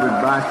 Stupid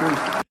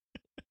bastard.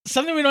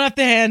 Something we don't have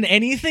to hand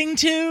anything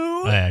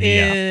to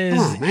is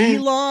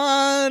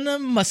Elon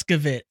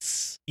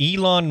Muskovitz.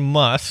 Elon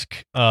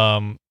Musk,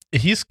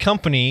 his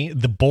company,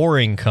 the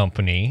Boring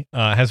Company,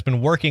 has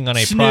been working on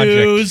a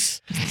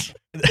project.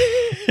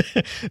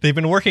 They've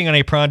been working on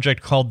a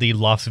project called the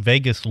Las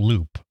Vegas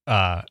Loop.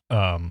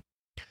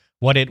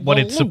 What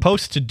it's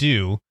supposed to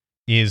do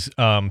is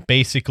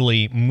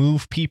basically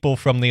move people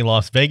from the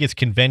Las Vegas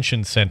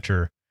Convention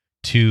Center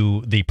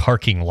to the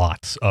parking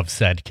lots of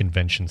said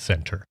convention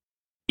center.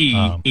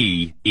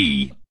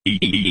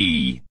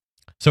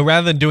 So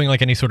rather than doing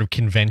like any sort of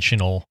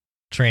conventional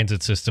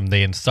transit system,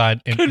 they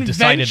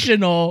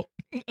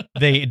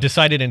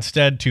decided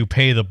instead to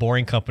pay the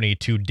Boring Company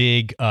to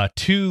dig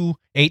 2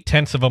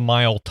 8/10 of a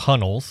mile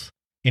tunnels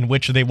in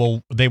which they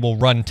will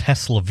run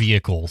Tesla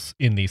vehicles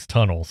in these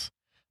tunnels,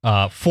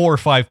 4 or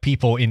 5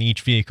 people in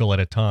each vehicle at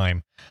a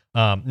time.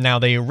 Now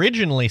they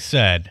originally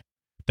said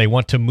they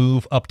want to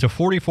move up to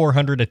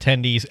 4,400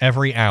 attendees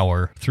every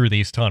hour through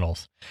these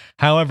tunnels.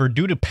 However,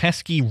 due to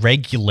pesky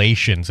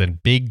regulations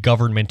and big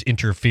government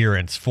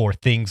interference for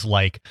things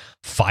like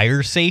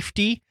fire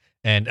safety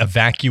and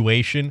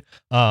evacuation,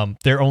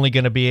 they're only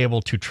going to be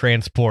able to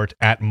transport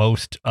at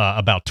most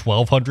about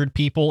 1,200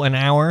 people an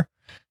hour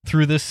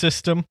through this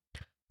system.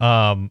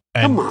 Come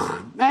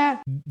on,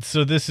 man.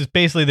 So this is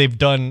basically they've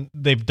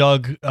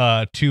dug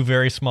 2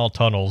 very small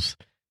tunnels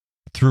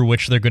through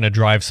which they're going to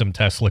drive some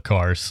Tesla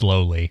cars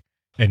slowly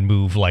and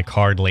move like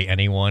hardly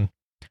anyone.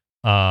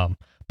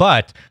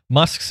 But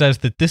Musk says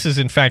that this is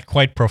in fact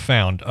quite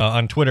profound.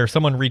 On Twitter,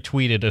 someone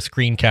retweeted a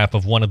screen cap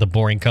of one of the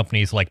Boring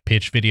Company's like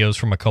pitch videos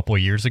from a couple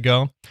of years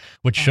ago,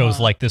 which shows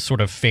like this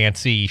sort of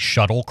fancy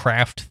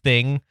shuttlecraft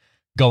thing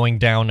going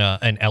down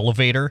an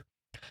elevator.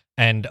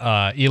 And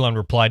Elon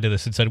replied to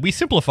this and said, "We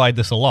simplified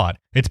this a lot.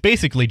 It's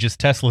basically just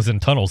Teslas and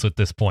tunnels at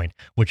this point,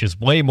 which is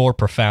way more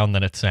profound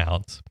than it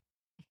sounds."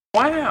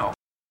 Wow.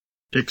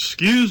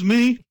 Excuse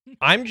me?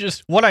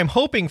 What I'm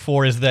hoping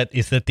for is that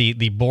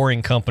the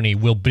Boring Company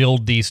will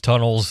build these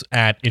tunnels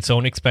at its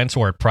own expense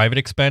or at private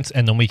expense,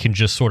 and then we can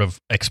just sort of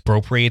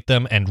expropriate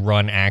them and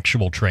run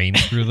actual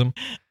trains through them.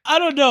 I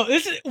don't know.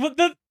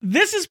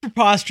 This is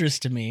preposterous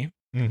to me.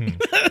 Mm-hmm.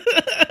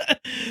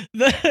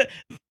 The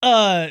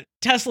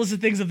Teslas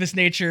and things of this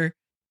nature,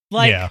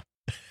 like, yeah.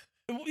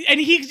 And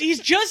he's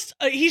just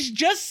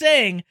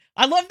saying.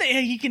 I love that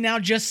he can now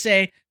just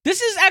say, "This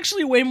is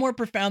actually way more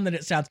profound than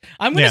it sounds."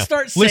 I'm going to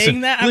start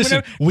saying that.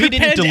 We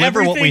didn't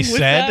deliver what we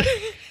said.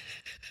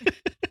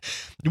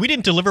 We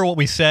didn't deliver what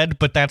we said,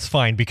 but that's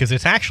fine because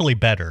it's actually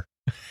better.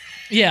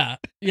 Yeah.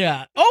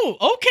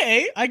 Oh,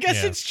 okay. I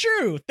guess it's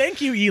true. Thank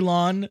you,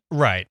 Elon.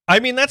 Right. I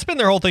mean, that's been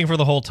their whole thing for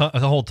the whole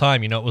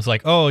time. You know, it was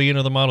like,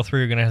 the Model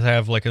 3 are going to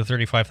have like a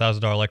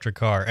 $35,000 electric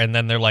car. And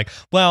then they're like,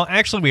 well,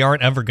 actually, we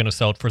aren't ever going to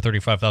sell it for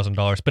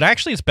 $35,000. But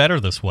actually, it's better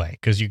this way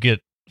because you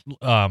get,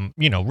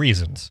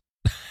 reasons.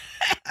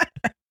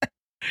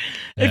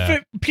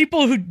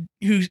 People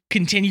who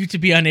continue to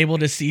be unable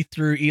to see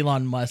through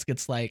Elon Musk,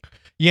 it's like,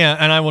 yeah,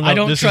 and I will know I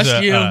don't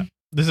trust you.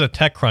 This is a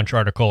TechCrunch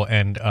article,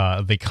 and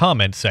the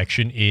comment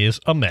section is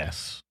a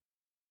mess.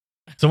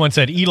 Someone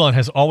said, Elon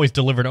has always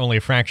delivered only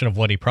a fraction of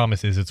what he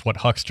promises. It's what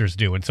hucksters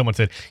do. And someone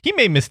said, he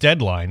may miss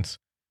deadlines.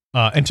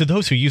 And to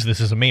those who use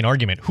this as a main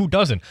argument, who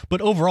doesn't?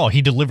 But overall,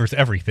 he delivers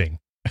everything.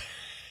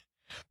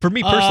 For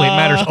me personally, it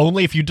matters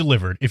only if you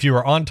delivered. If you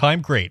are on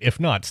time, great. If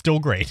not, still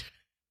great.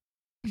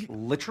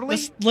 Literally?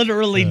 That's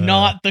literally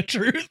not the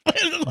truth.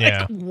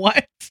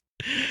 What?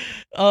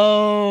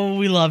 Oh,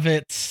 we love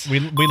it. We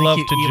love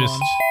to Elon.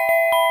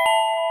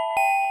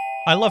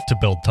 I love to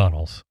build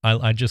tunnels.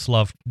 I just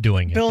love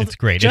doing it. It's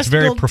great. It's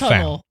very profound.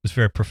 Tunnel. It's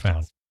very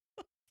profound.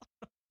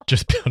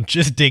 Just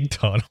dig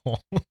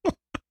tunnel.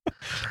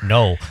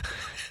 No.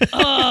 We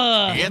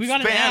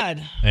got an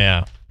ad.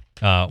 Yeah.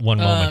 One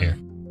moment here.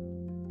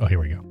 Oh, here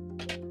we go.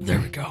 There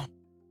we go.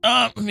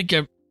 Let me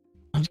get.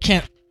 I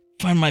can't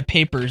find my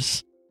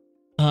papers.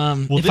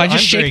 If I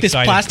just shake this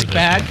plastic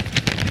bag,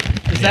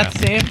 is that the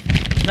same?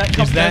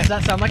 Does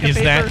that sound like a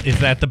paper? Is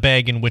that the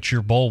bag in which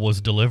your bowl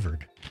was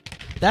delivered?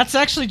 That's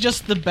actually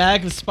just the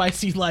bag of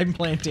spicy lime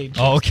plantain chips.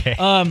 Oh, okay.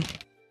 I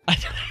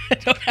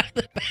don't have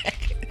the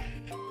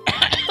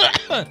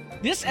bag.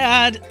 This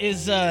ad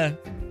is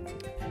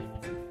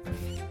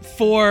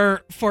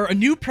for a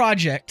new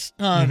project.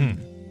 A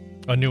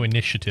new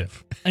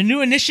initiative. A new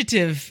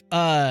initiative.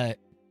 1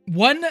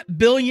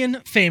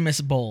 billion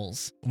famous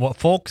bowls. Well,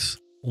 folks,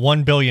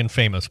 1 billion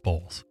famous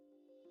bowls.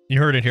 You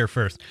heard it here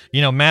first.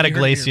 Matt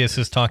Iglesias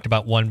has talked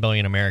about 1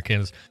 billion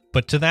Americans,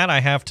 but to that I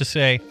have to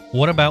say,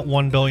 what about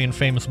 1 billion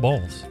famous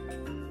bowls?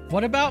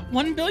 What about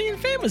 1 billion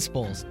famous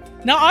bowls?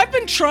 Now, I've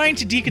been trying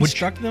to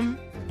deconstruct them.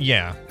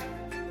 Yeah.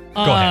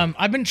 Go ahead.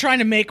 I've been trying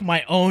to make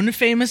my own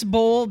famous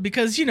bowl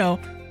because,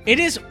 it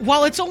is,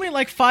 while it's only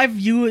like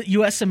 $5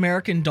 US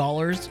American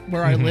dollars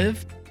where I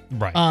live,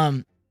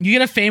 right. You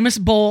get a famous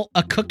bowl,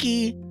 a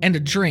cookie, and a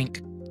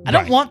drink. I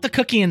don't want the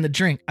cookie and the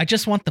drink. I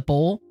just want the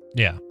bowl.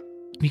 Yeah.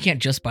 You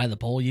can't just buy the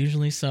bowl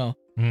usually, so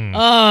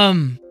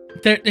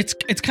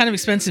it's kind of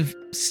expensive.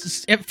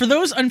 For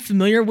those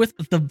unfamiliar with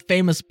the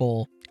famous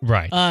bowl,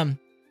 right?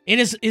 It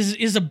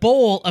is a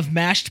bowl of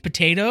mashed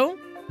potato,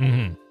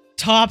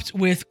 topped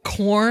with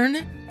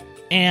corn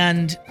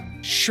and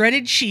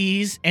shredded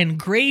cheese and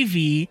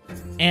gravy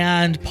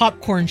and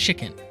popcorn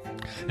chicken.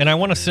 And I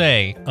want to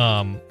say,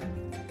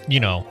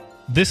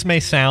 this may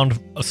sound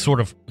sort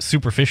of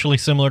superficially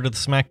similar to the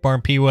Smack Bar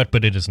and Peewet,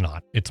 but it is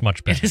not. It's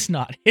much better. It is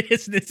not.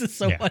 This is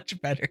so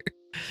much better.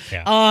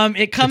 Yeah.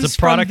 It comes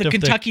from the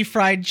Kentucky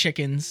Fried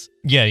Chickens.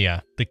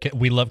 Yeah.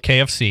 We love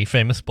KFC,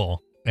 famous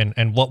bowl.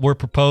 And what we're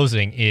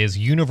proposing is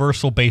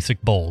universal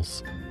basic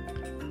bowls.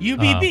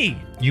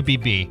 UBB.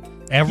 UBB.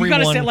 Everyone,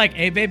 you gotta say like,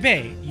 "Hey,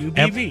 baby,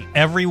 UBB."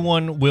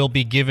 Everyone will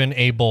be given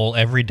a bowl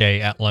every day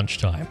at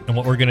lunchtime. And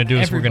what we're gonna do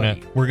is we're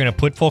gonna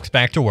put folks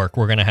back to work.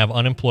 We're gonna have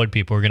unemployed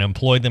people. We're gonna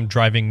employ them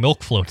driving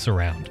milk floats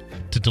around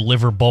to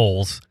deliver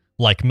bowls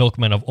like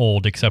milkmen of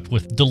old, except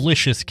with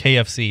delicious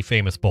KFC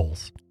famous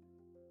bowls.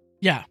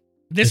 Yeah,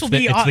 It's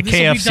the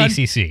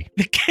KFCCC.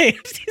 The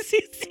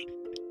KFCCC.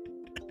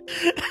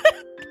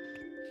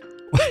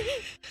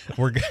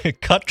 We're gonna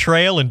cut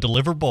trail and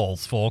deliver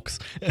bowls, folks.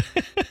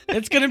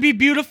 It's gonna be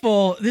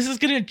beautiful. This is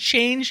gonna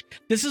change.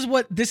 This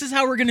is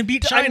how we're gonna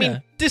beat China. I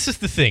mean, this is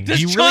the thing.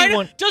 Does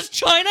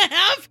China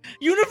have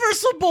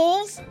universal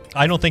bowls?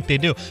 I don't think they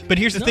do. But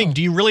here's the thing.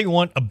 Do you really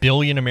want 1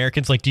 billion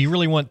Americans? Like, do you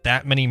really want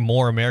that many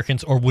more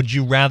Americans? Or would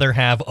you rather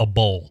have a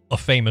bowl, a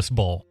famous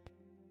bowl?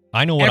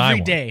 I know what I want.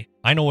 Every day.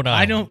 I know what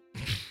I want.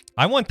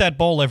 I want that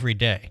bowl every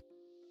day.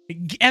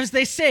 As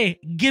they say,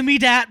 give me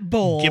that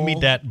bowl. Give me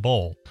that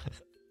bowl.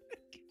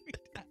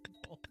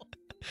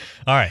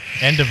 All right,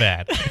 end of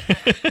ad.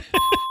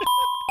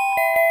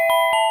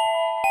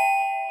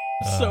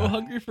 So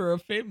hungry for a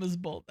famous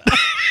bowl now.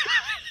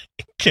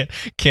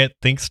 Can't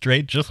think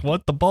straight, just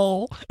want the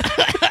bowl.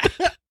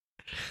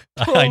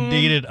 I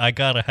need it, I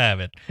gotta have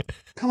it.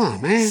 Come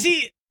on, man.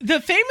 See,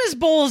 the famous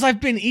bowls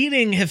I've been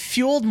eating have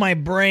fueled my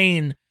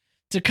brain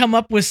to come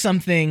up with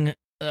something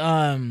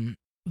that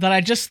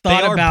I just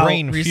thought about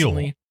brain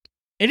recently.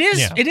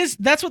 Fuel. It is,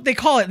 that's what they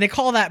call it. They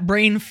call that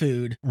brain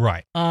food.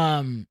 Right.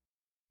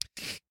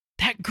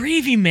 That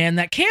gravy, man,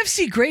 that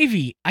KFC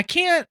gravy, I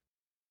can't.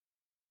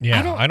 Yeah,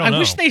 I don't know. I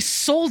wish they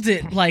sold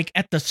it like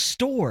at the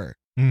store.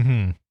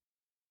 Mm-hmm.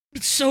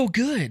 It's so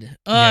good.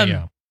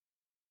 Yeah.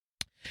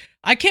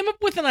 I came up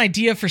with an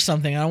idea for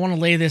something. I want to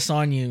lay this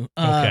on you.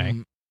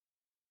 Okay.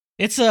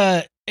 It's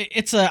a.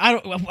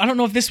 I don't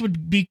know if this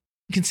would be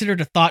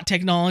considered a thought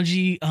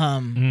technology.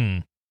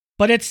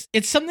 But it's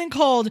something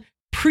called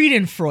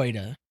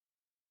Schadenfreude.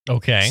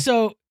 Okay.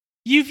 So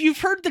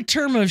you've heard the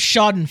term of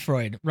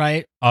Schadenfreude,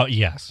 right?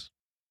 Yes.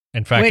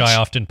 In fact, I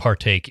often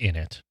partake in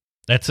it.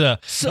 That's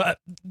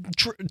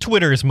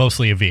Twitter is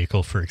mostly a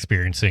vehicle for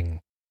experiencing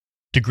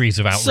degrees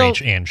of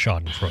outrage and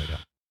Schadenfreude.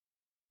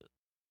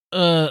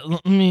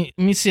 Let me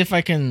see if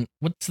I can.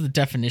 What's the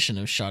definition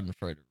of Schadenfreude,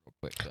 real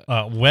quick?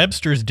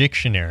 Webster's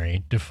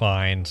dictionary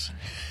defines.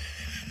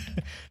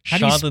 How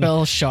do you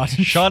spell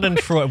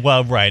Schadenfreude?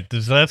 Well, right.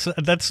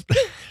 That's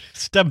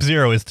step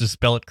 0 is to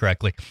spell it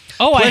correctly.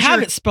 Oh, I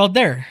have it spelled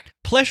there.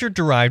 Pleasure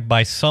derived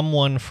by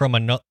someone from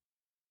another.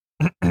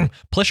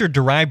 Pleasure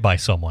derived by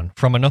someone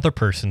from another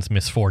person's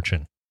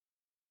misfortune.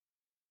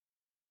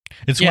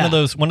 It's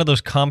one of those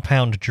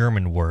compound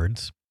German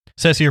words. It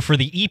says here, for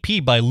the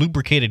EP by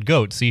Lubricated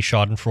Goat, see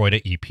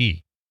Schadenfreude EP.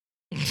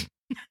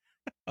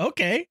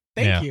 Okay,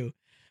 thank you.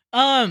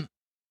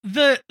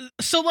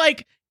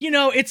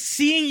 It's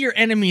seeing your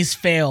enemies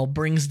fail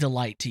brings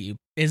delight to you.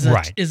 Is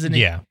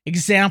an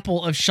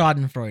example of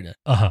Schadenfreude.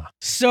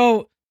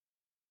 So,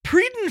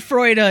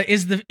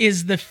 Schadenfreude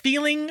is the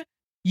feeling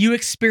you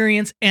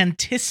experience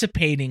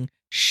anticipating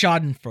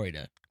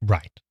Schadenfreude.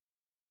 Right.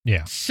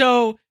 Yeah.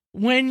 So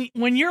when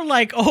you're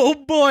like, oh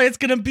boy, it's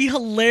gonna be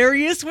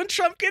hilarious when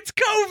Trump gets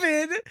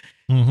COVID,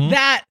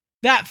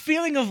 that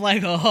feeling of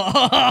like,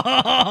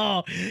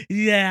 oh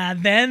yeah,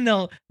 then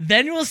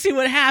we'll see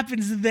what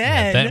happens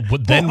then. Yeah,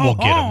 then we'll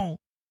get him.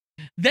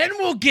 Then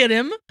we'll get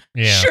him.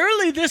 Yeah.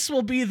 Surely this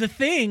will be the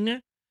thing.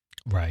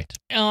 Right.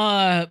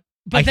 But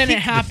then it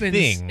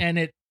happens and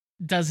it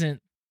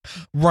doesn't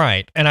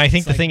Right. And I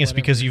think the like, thing is whatever.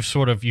 because you've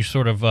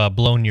sort of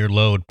blown your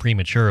load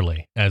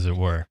prematurely, as it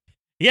were.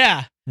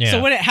 Yeah. Yeah.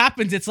 So when it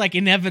happens, it's like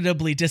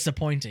inevitably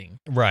disappointing.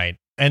 Right.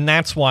 And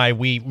that's why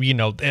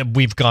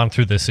we've gone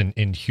through this in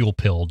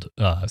Huel-pilled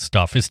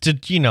stuff, is to,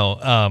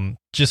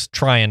 just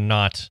try and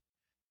not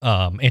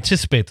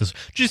anticipate this.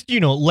 Just,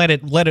 let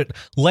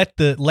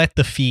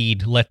the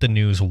feed, let the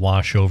news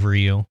wash over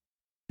you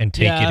and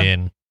take it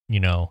in,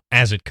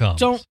 as it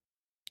comes.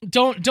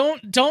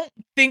 Don't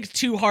think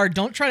too hard.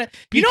 Don't try to,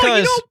 you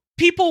know,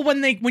 people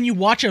when you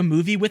watch a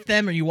movie with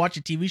them or you watch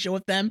a TV show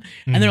with them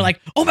and they're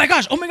like, oh my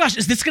gosh,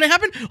 is this gonna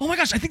happen? Oh my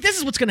gosh, I think this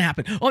is what's gonna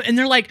happen. Oh, and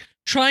they're like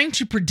trying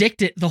to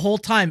predict it the whole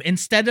time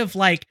instead of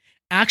like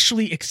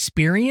actually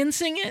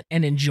experiencing it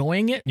and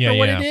enjoying it for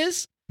what it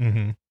is.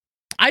 Mm-hmm.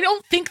 I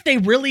don't think they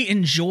really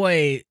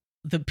enjoy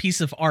the piece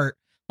of art.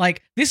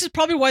 Like, this is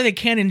probably why they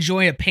can't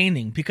enjoy a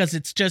painting, because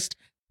it's just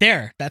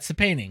there. That's the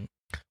painting.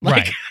 Like,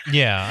 right.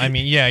 Yeah. I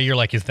mean, you're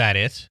like, is that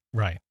it?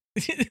 Right.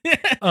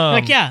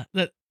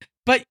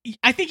 But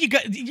I think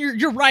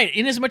you're right.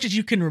 In as much as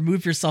you can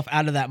remove yourself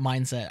out of that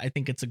mindset, I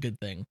think it's a good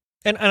thing.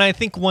 And I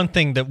think one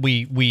thing that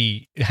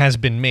we has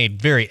been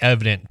made very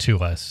evident to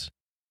us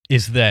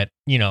is that,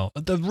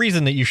 the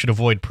reason that you should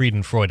avoid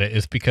Freude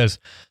is because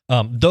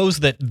those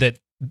that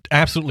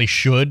absolutely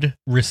should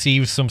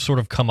receive some sort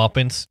of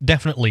comeuppance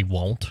definitely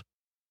won't.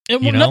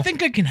 Nothing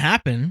good can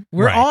happen.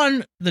 We're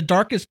on the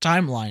darkest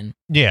timeline.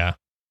 Yeah.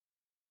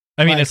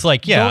 I mean, it's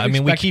like,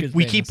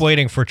 we keep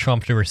waiting for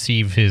Trump to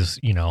receive his,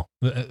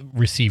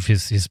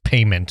 his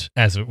payment,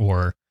 as it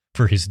were,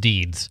 for his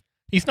deeds.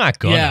 He's not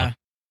gonna.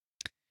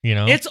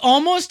 Yeah. It's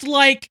almost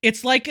like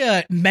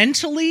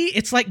mentally,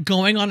 it's like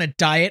going on a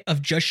diet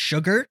of just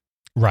sugar.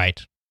 Right.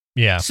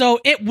 Yeah. So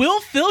it will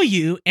fill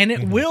you, and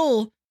it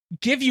will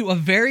give you a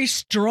very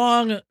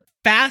strong,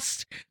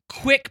 fast,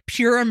 quick,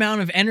 pure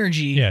amount of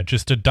energy. Yeah,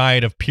 just a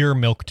diet of pure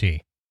milk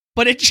tea.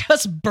 But it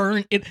just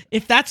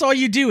if that's all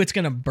you do, it's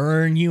going to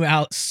burn you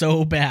out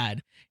so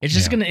bad. It's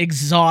just going to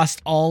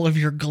exhaust all of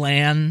your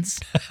glands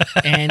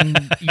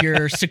and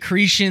your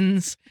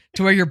secretions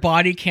to where your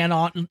body can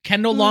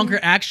no longer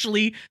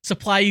actually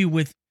supply you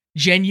with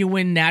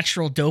genuine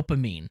natural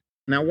dopamine.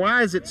 Now,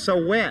 why is it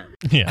so wet?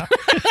 Yeah.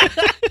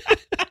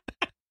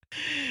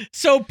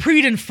 So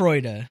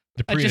Freude.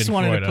 I just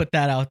wanted to put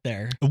that out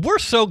there. We're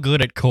so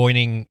good at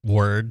coining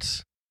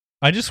words.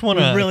 I just want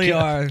to. We really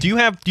are. Do you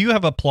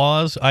have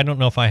applause? I don't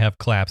know if I have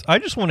claps. I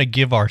just want to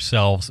give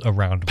ourselves a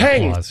round of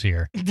applause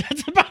here.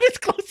 That's about as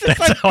close as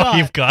That's all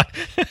you've got.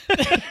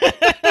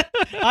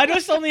 I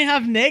just only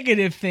have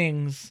negative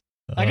things.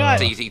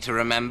 It's easy to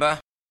remember.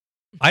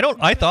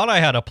 I thought I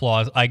had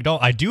applause. I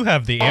don't. I do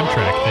have the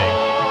Amtrak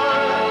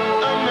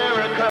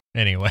thing.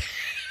 Anyway.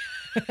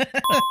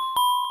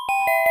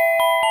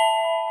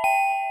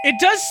 It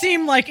does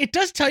seem like it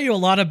does tell you a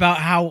lot about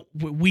how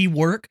we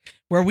work,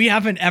 where we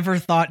haven't ever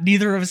thought,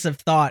 neither of us have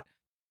thought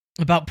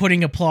about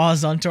putting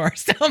applause onto our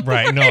soundboard.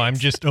 Right. No, I'm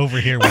just over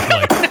here with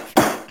like.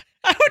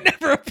 I would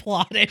never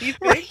applaud anything.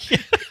 Right.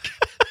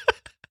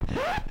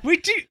 We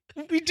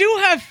do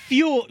have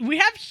fuel. We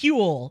have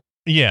Huel.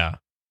 Yeah,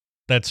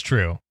 that's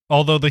true.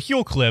 Although the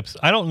Huel clips,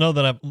 I don't know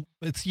that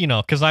it's,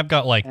 because I've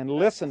got like. And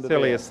listen to the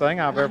silliest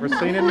thing I've ever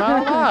seen in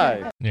my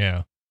life.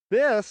 Yeah.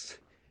 This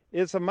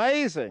is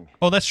amazing.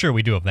 Oh, that's true.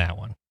 We do have that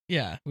one.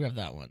 Yeah, we have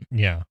that one.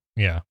 Yeah.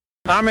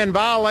 I'm in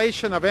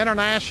violation of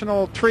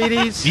international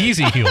treaties.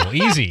 Easy, Huel.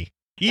 Easy,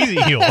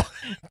 Huel.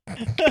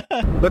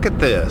 Look at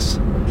this.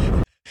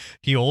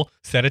 Huel,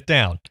 set it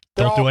down.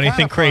 Don't do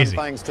anything crazy.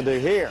 Things to do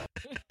here.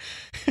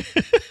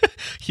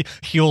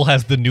 Huel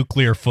has the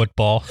nuclear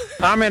football.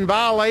 I'm in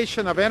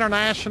violation of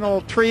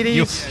international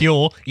treaties.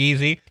 Huel,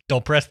 easy.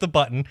 Don't press the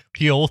button.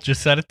 Huel,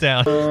 just set it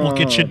down. We'll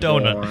get you a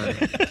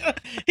donut.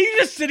 He's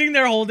just sitting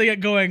there holding it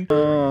going,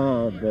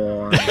 oh,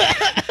 boy.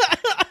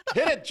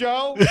 Hit it,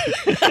 Joe.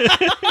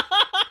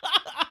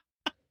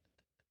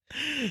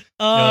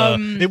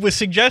 It was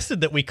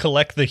suggested that we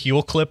collect the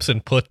Huel clips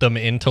and put them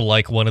into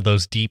like one of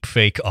those deep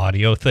fake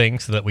audio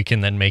things so that we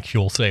can then make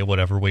Huel say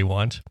whatever we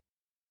want.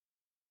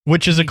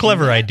 Which is a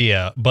clever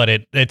idea, but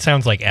it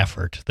sounds like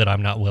effort that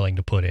I'm not willing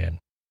to put in.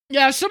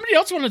 Yeah, if somebody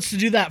else wanted to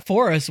do that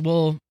for us,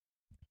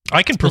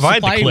 I can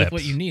provide the clips. You with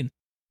what you need.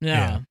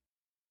 Yeah.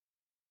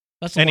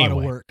 That's a lot of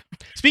work.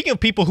 Speaking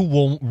of people who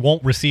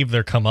won't receive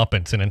their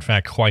comeuppance, and in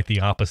fact, quite the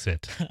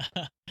opposite,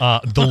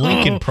 the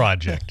Lincoln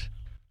Project.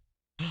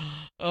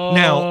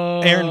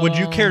 Now, Aaron, would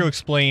you care to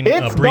explain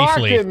it's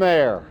briefly? Dark in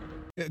there.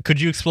 Could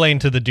you explain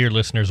to the dear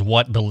listeners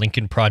what the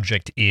Lincoln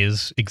Project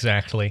is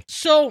exactly?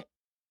 So,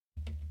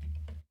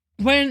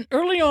 when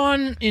early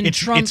on in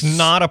Trump's... It's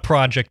not a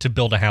project to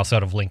build a house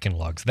out of Lincoln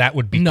logs. That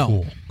would be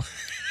cool.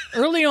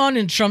 Early on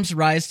in Trump's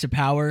rise to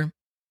power,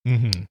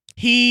 mm-hmm.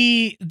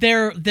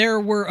 There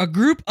were a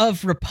group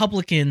of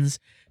Republicans.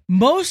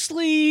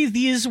 Mostly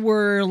these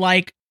were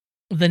like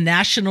the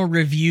National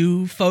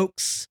Review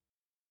folks,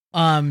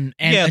 and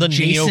the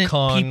adjacent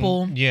neocon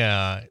people.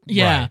 Yeah.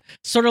 Yeah. Right.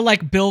 Sort of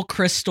like Bill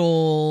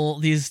Kristol,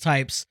 these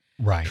types.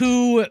 Right.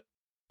 Who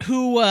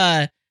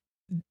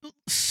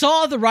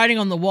saw the writing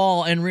on the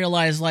wall and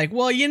realized, like,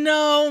 well,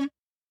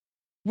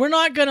 we're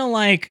not gonna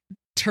like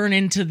turn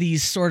into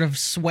these sort of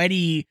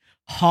sweaty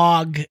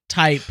hog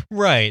type.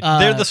 Right.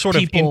 They're the sort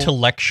people. of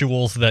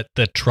intellectuals that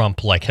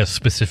Trump like has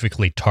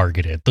specifically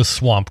targeted, the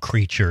swamp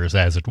creatures,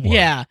 as it were.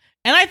 Yeah.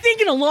 And I think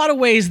in a lot of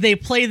ways they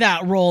play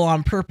that role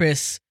on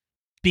purpose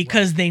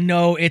because they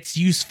know it's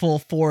useful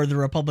for the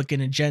Republican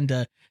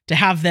agenda to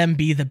have them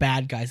be the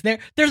bad guys. They're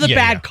the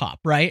bad cop,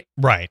 right?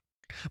 Right.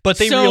 But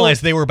they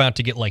realized they were about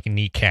to get like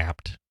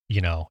kneecapped,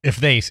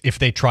 if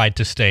they tried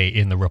to stay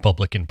in the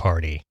Republican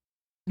Party.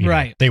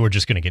 Right. They were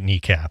just going to get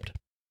kneecapped.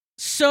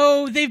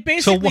 So they've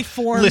basically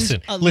formed...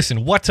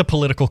 Listen, what's a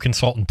political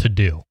consultant to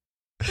do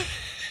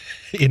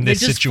in this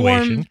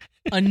situation?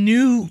 A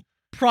new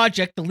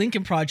project, the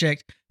Lincoln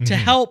Project, to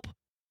help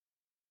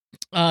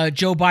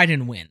Joe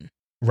Biden win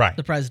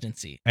the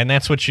presidency. And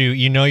that's what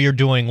you're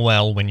doing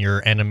well when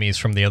your enemies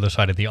from the other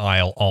side of the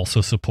aisle also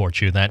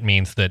support you. That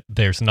means that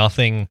there's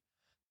nothing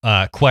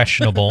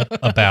questionable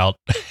about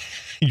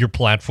your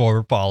platform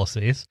or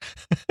policies.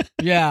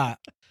 Yeah.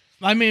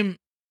 I mean...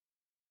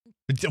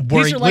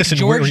 We're a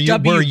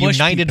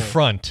united people.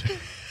 front.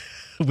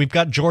 We've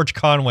got George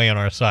Conway on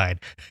our side.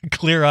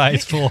 Clear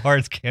eyes, full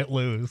hearts, can't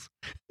lose.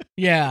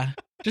 Yeah.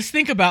 Just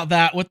think about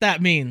that, what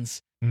that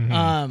means.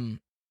 Mm-hmm.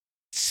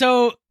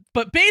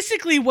 But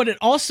basically what it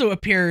also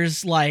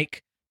appears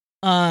like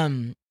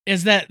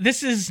is that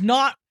this is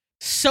not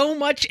so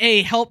much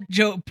a help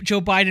Joe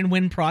Biden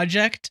win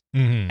project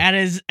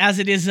as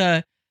it is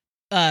a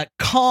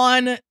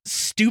con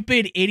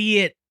stupid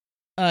idiot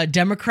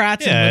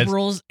Democrats and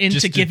liberals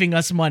into giving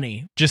us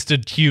money. Just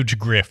a huge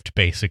grift,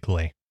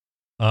 basically.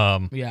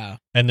 Yeah.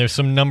 And there's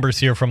some numbers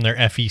here from their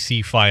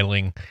FEC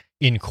filing.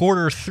 In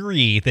quarter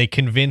 3, they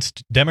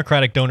convinced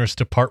Democratic donors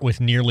to part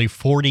with nearly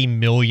 $40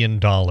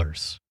 million.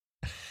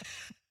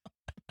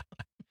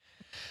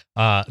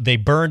 They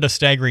burned a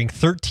staggering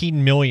 $13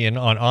 million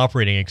on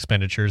operating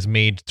expenditures,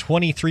 made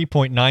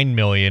 $23.9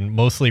 million,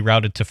 mostly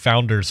routed to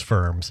founders'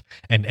 firms,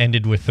 and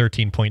ended with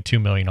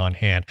 $13.2 million on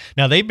hand.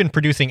 Now, they've been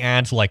producing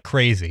ads like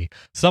crazy,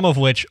 some of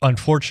which,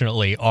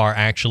 unfortunately, are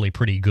actually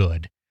pretty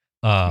good.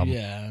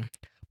 Yeah.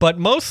 But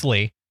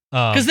mostly...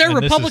 Because they're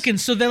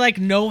Republicans, so they like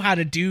know how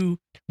to do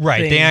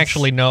Right, things. they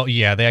actually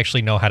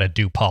know how to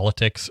do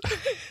politics.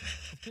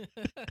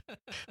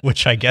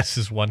 Which I guess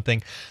is one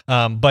thing.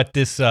 But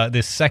this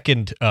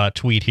second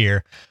tweet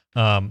here,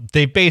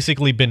 they've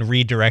basically been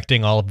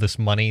redirecting all of this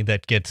money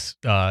that gets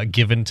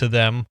given to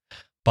them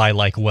by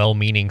like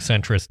well-meaning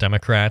centrist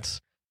Democrats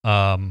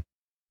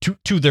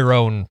to their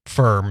own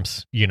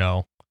firms.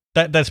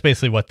 That's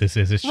basically what this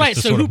is. It's just right.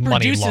 a So sort who of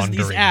money produces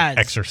laundering these ads?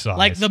 exercise.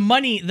 Like the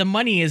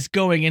money is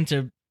going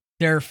into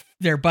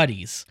their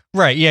buddies.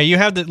 Right, yeah, you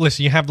have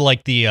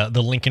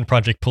the Lincoln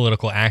Project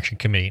Political Action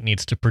Committee. It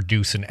needs to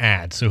produce an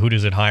ad. So who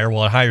does it hire?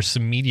 Well, it hires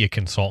some media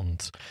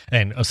consultants.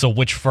 And so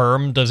which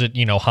firm does it,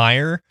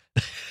 hire?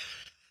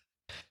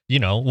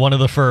 One of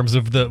the firms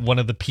of one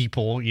of the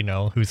people,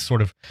 who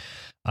sort of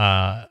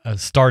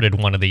started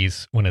one of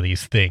these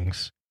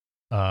things.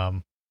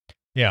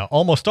 Yeah,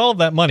 almost all of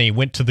that money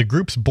went to the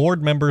group's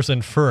board members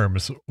and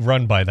firms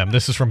run by them.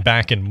 This is from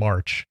back in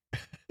March.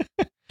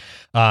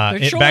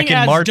 Back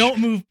in March, don't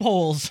move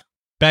polls.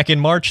 Back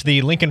in March,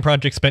 the Lincoln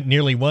Project spent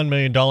nearly $1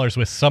 million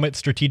with Summit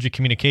Strategic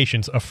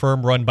Communications, a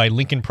firm run by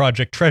Lincoln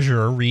Project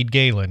treasurer Reed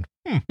Galen.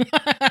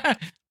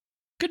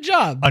 Good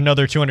job.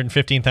 Another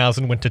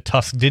 $215,000 went to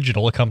Tusk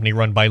Digital, a company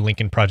run by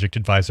Lincoln Project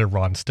advisor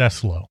Ron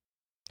Steslow.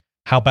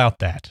 How about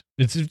that?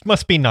 It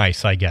must be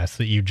nice, I guess,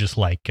 that you just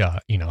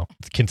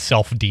can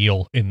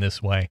self-deal in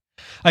this way.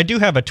 I do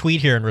have a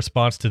tweet here in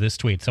response to this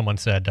tweet. Someone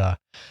said,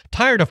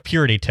 tired of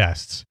purity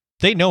tests.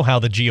 They know how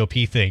the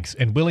GOP thinks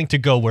and willing to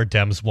go where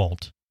Dems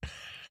won't.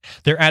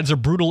 Their ads are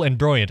brutal and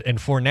brilliant, and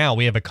for now,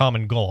 we have a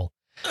common goal.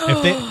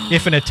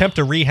 If an attempt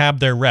to rehab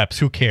their reps,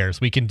 who cares?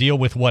 We can deal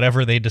with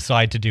whatever they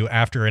decide to do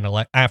after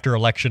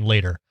election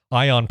later.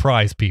 Eye on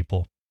prize,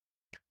 people.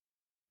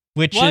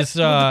 Which what? Is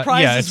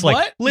it's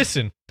like, what?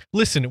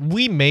 listen,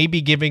 we may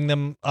be giving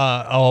them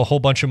a whole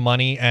bunch of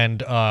money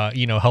and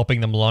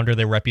helping them launder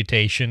their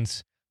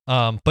reputations.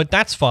 But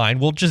that's fine.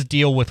 We'll just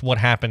deal with what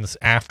happens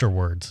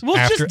afterwards. We'll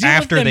just deal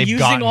with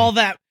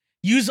them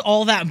use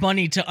all that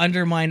money to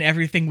undermine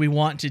everything we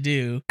want to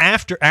do.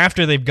 After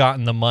they've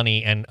gotten the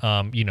money and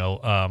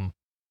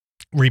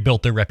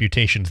rebuilt their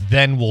reputations,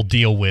 then we'll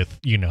deal with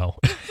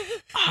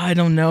I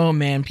don't know,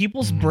 man.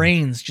 People's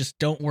brains just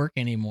don't work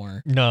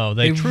anymore. No,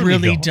 they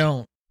really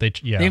don't.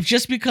 They've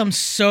just become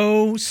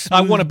so smooth.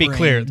 I want to be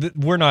clear.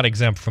 We're not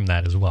exempt from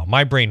that as well.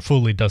 My brain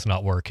fully does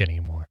not work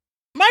anymore.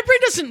 My brain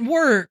doesn't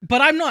work,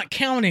 but I'm not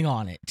counting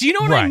on it. Do you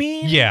know what I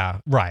mean? Yeah,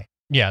 right.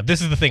 Yeah,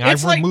 this is the thing.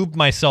 I've removed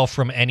myself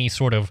from any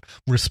sort of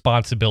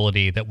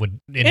responsibility that would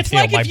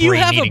entail my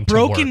brain needing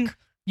to work.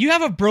 You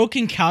have a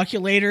broken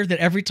calculator that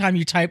every time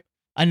you type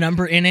a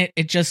number in it,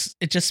 it just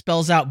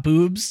spells out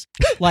boobs,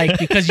 like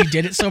because you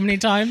did it so many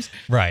times.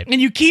 Right. And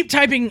you keep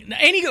typing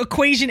any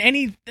equation,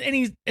 any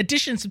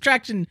addition,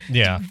 subtraction,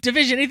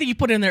 division, anything you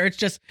put in there, it's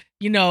just,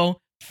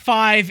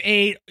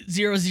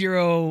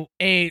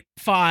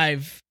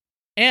 580085,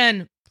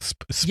 and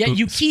yet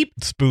you keep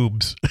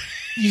Sboobs.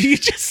 You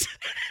just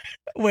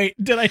wait.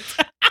 Did I?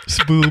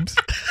 Sboobs.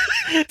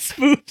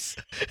 Sboobs.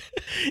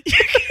 You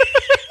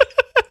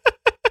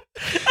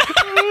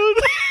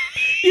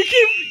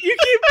keep.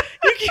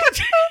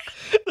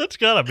 That's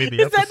gotta be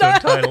the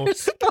episode title.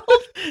 Is that not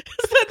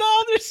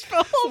how they're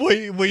spelled?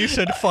 Well, you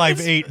said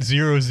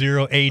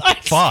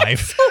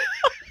 580085.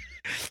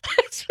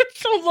 It's been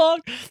so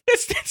long.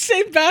 It's the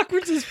same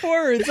backwards as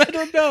forwards. I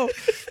don't know.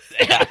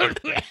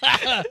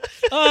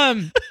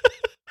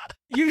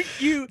 You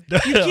keep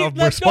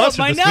We're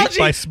sponsored this week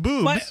by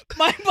Sboobs.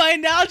 My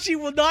analogy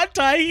will not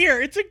tie here.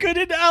 It's a good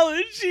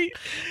analogy.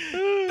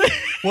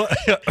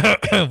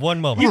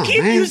 One moment. You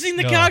keep using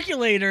the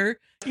calculator.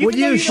 Would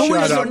you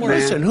shut up,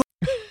 man?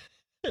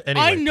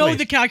 Anyway, I know please.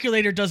 the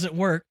calculator doesn't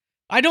work.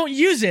 I don't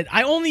use it.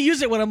 I only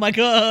use it when I'm like,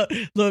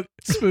 look,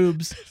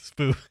 Sboobs.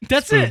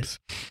 That's Sboobs. it.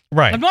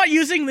 Right. I'm not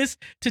using this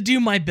to do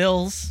my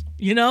bills,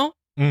 you know?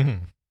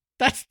 Mm-hmm.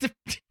 That's the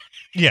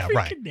Yeah,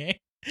 right. name.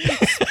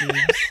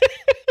 Sboobs.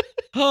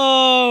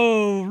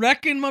 Oh,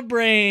 wrecking my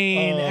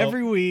brain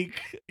every week.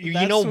 You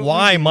That's know what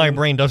why we my do.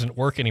 brain doesn't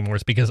work anymore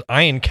is because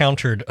I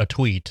encountered a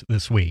tweet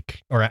this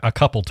week, or a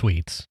couple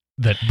tweets,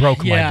 that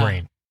broke my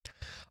brain.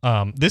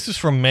 This is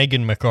from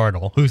Megan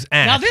McArdle, who's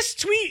at... Now this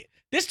tweet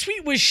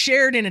was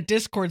shared in a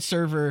Discord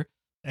server,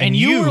 and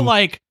you were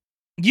like,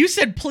 you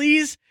said,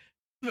 please,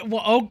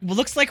 well,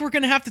 looks like we're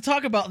going to have to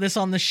talk about this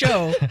on the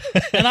show.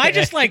 And I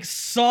just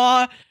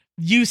saw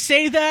you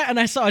say that, and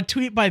I saw a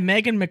tweet by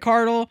Megan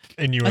McArdle.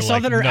 And you were I saw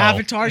that her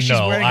avatar, she's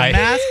wearing a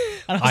mask.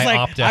 And I was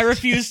like, I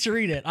refuse to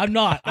read it. I'm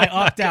not. I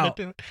opt out.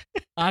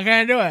 I'm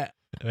going to do it.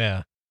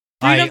 Yeah.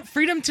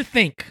 Freedom to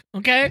think,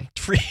 okay?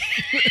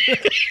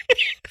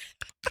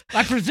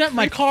 I present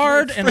my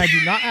card, and I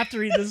do not have to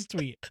read this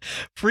tweet.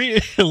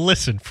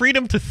 Listen,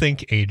 Freedom to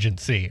Think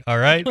Agency, all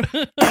right?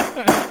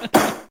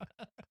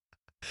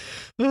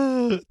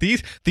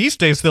 These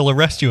days, they'll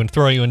arrest you and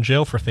throw you in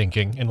jail for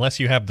thinking, unless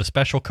you have the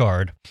special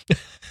card.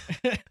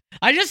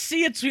 I just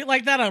see a tweet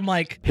like that, I'm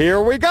like,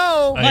 Here we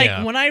go.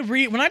 when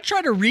I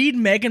try to read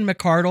Megan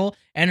McArdle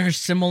and her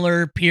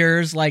similar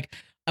peers,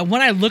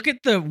 when I look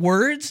at the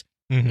words,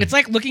 it's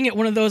like looking at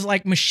one of those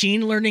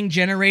machine learning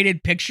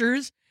generated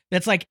pictures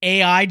that's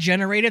AI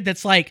generated,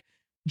 that's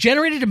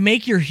generated to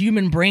make your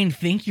human brain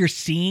think you're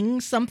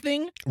seeing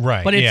something.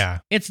 Right. But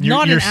it's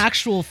not an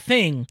actual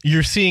thing.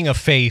 You're seeing a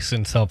face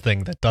in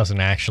something that doesn't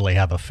actually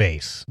have a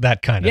face.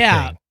 That kind of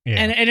thing.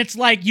 Yeah. And it's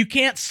you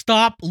can't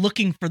stop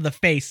looking for the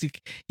face.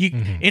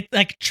 It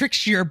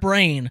tricks your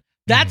brain.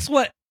 That's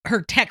what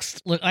her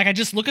text look like. I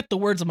just look at the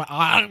words. I'm like,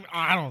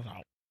 I don't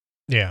know.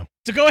 Yeah.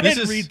 So go ahead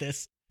and read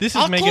this. This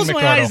is I'll Megan close McArdle.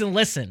 my eyes and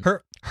listen.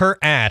 Her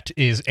at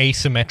is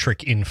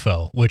asymmetric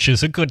info, which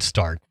is a good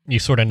start. You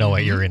sort of know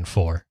what you're in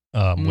for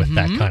with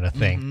that kind of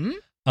thing.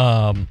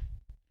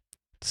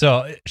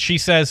 So she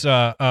says,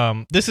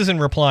 this is in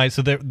reply.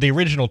 So the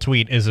original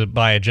tweet is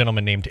by a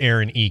gentleman named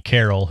Aaron E.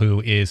 Carroll,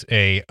 who is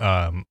a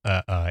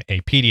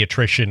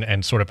pediatrician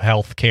and sort of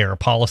healthcare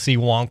policy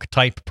wonk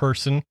type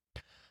person.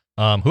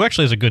 Who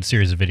actually has a good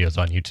series of videos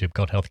on YouTube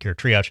called Healthcare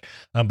Triage.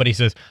 But he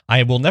says,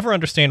 I will never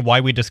understand why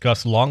we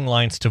discuss long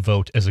lines to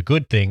vote as a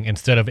good thing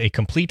instead of a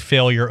complete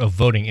failure of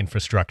voting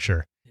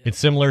infrastructure. It's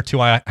similar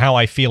to how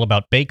I feel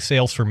about bake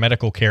sales for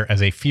medical care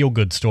as a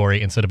feel-good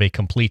story instead of a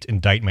complete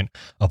indictment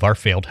of our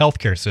failed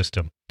healthcare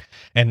system.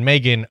 And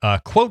Megan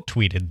quote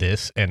tweeted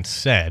this and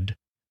said,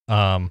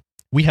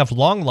 we have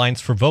long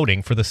lines for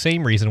voting for the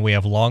same reason we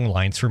have long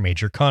lines for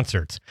major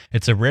concerts.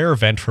 It's a rare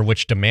event for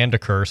which demand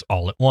occurs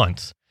all at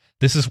once.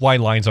 This is why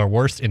lines are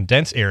worst in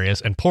dense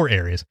areas and poor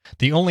areas.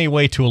 The only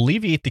way to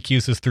alleviate the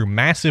queues is through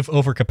massive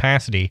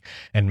overcapacity,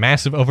 and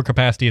massive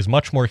overcapacity is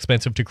much more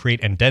expensive to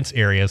create in dense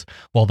areas,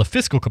 while the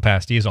fiscal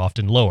capacity is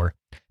often lower.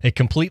 A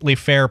completely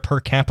fair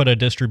per capita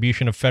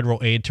distribution of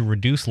federal aid to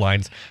reduce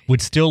lines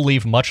would still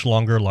leave much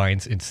longer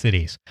lines in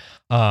cities.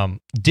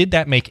 Did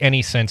that make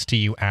any sense to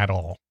you at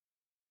all?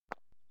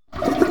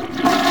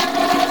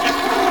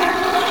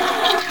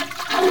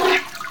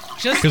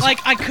 Just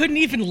I couldn't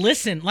even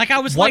listen. I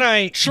was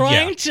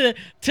trying to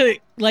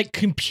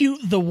compute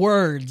the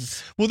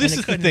words. Well, this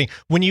is the thing.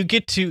 When you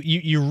get to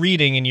you're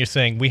reading and you're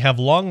saying we have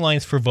long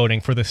lines for voting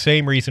for the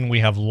same reason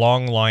we have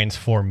long lines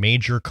for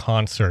major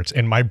concerts,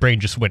 and my brain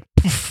just went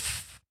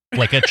poof,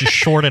 it just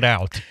shorted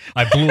out.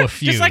 I blew a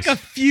fuse. Just a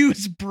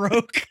fuse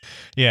broke.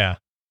 Yeah,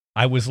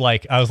 I was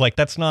like,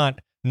 that's not.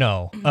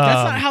 No, that's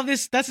not how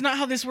this works.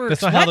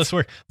 That's not how this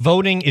works.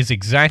 Voting is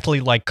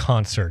exactly like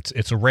concerts.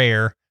 It's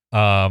rare.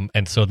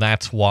 And so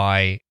that's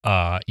why,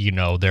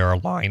 there are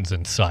lines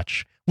and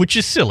such, which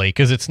is silly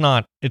because it's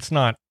not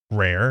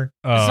rare.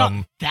 It's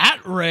not that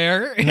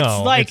rare. It's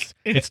no,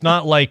 it's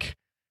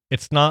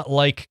not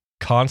like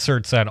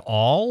concerts at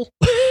all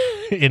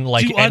in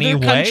Do any other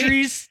way.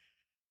 countries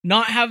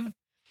not have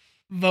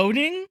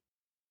voting?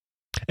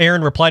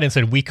 Aaron replied and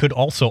said, we could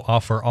also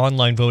offer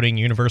online voting,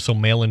 universal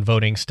mail-in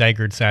voting,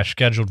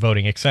 staggered/scheduled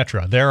voting,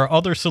 etc. There are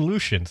other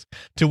solutions.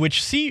 To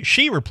which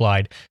she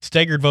replied,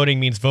 staggered voting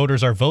means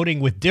voters are voting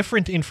with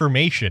different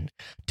information,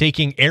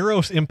 taking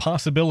Arrow's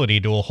impossibility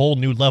to a whole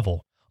new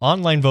level.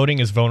 Online voting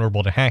is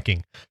vulnerable to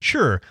hacking.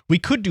 Sure, we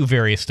could do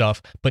various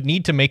stuff, but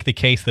need to make the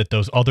case that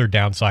those other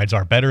downsides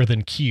are better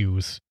than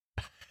queues.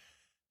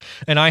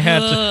 And I had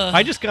to,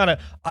 I just gotta,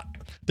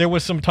 there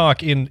was some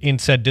talk in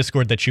said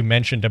Discord that you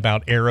mentioned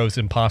about Arrow's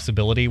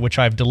impossibility, which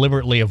I've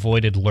deliberately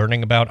avoided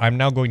learning about. I'm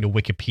now going to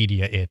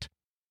Wikipedia it.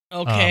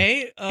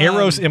 Okay.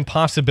 Arrow's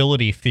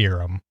impossibility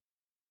theorem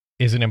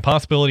is an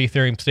impossibility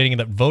theorem stating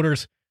that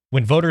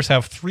when voters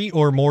have 3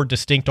 or more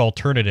distinct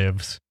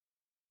alternatives,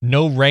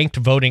 no ranked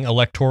voting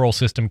electoral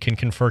system can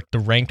convert the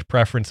ranked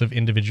preference of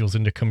individuals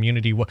into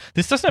community.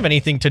 This doesn't have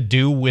anything to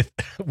do with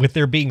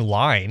there being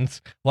lines.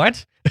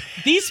 What?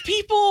 These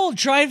people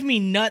drive me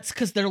nuts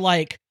because they're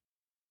like,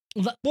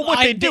 well, what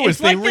they do is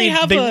they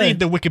read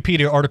the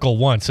Wikipedia article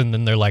once and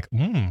then they're like,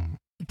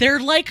 They're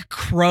like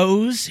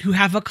crows who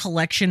have a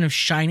collection of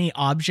shiny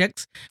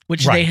objects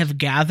which they have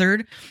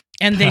gathered,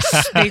 and they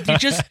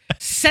just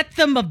set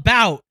them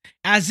about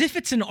as if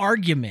it's an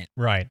argument.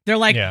 Right. They're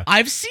like, yeah.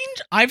 I've seen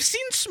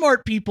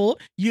smart people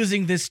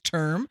using this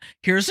term.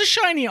 Here's a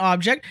shiny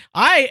object.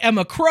 I am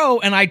a crow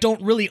and I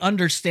don't really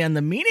understand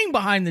the meaning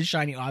behind the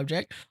shiny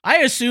object. I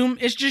assume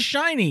it's just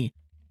shiny.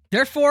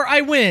 Therefore,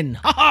 I win.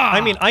 Ha-ha!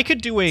 I mean, I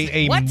could do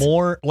a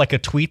more, like a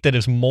tweet that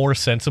is more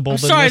sensible than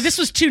sorry, this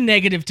was too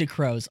negative to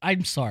crows.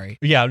 I'm sorry.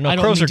 Yeah, no,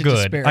 crows are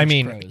good. I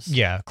mean, crows.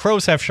 Yeah,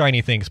 crows have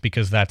shiny things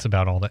because that's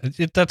about all that.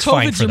 That's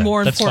fine for them. COVIDs are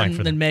more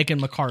important than Meghan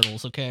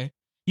McArdles, okay?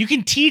 You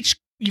can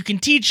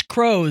teach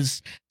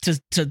crows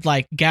to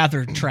like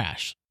gather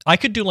trash. I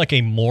could do like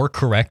a more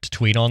correct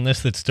tweet on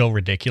this that's still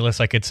ridiculous.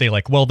 I could say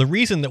like, well, the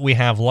reason that we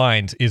have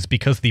lines is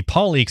because the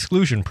Pauli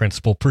exclusion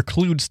principle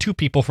precludes 2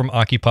 people from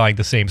occupying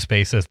the same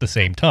space at the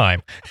same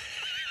time.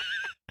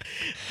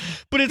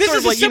 But it's sort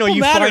of like, you know,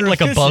 you find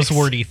like a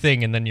buzzwordy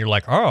thing and then you're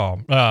like,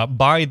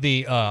 by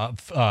the,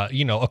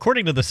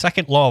 according to the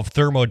second law of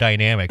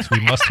thermodynamics,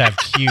 we must have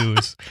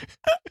cues.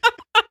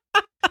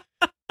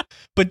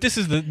 But this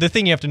is the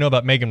thing you have to know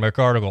about Meghan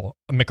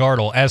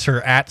McArdle, as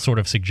her @ sort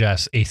of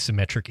suggests,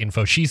 asymmetric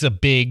info. She's a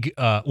big,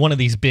 one of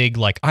these big,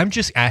 like, I'm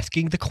just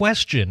asking the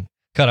question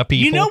kind of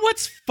people. You know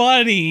what's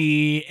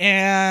funny?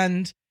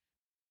 And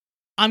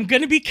I'm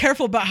going to be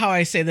careful about how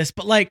I say this,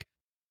 but like,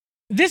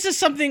 this is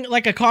something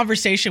like a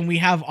conversation we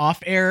have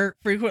off air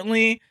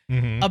frequently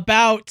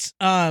about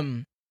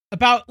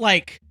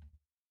like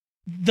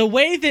the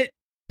way that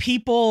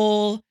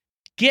people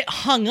get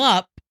hung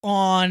up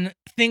on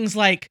things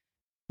like,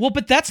 well,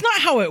 but that's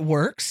not how it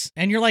works.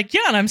 And you're like,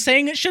 yeah, and I'm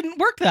saying it shouldn't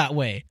work that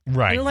way.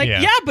 Right. And you're like,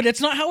 yeah, but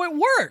it's not how it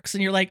works.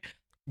 And you're like,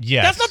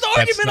 yes, that's not the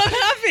argument I'm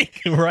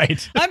having.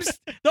 Right.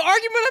 The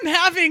argument I'm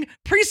having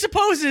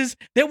presupposes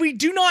that we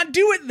do not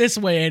do it this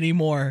way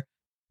anymore.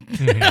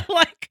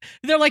 Like,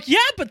 they're like, yeah,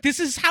 but this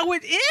is how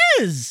it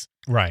is.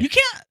 Right. You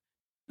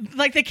can't,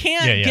 like, they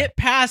can't get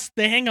past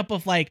the hang up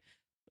of like,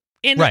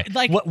 right.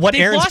 Like what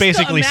Aaron's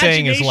basically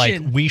saying is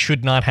like, we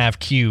should not have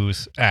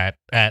queues at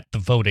the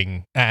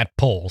voting at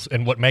polls.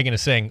 And what Meghan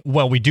is saying,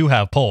 well, we do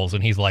have polls.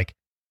 And he's like,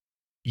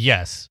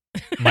 yes,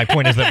 my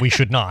point is that we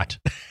should not.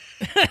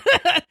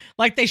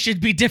 Like they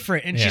should be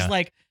different. And she's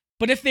like,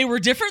 but if they were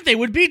different, they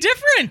would be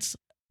different.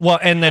 Well,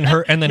 and then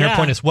her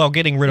point is, well,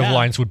 getting rid of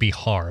lines would be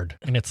hard.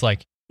 And it's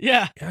like,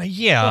 well,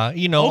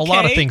 you know, a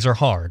lot of things are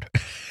hard.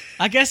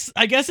 I guess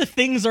if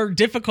things are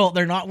difficult,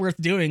 they're not worth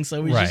doing,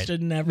 so we just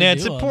should never do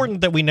it's important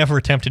that we never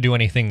attempt to do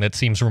anything that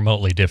seems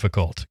remotely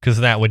difficult, because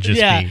that would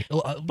just be...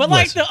 But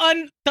like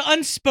the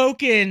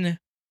unspoken,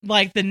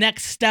 like the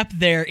next step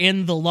there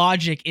in the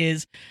logic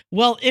is,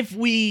 well, if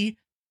we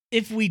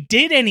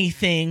did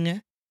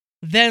anything,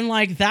 then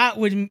like that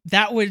would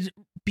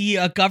be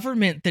a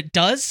government that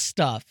does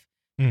stuff.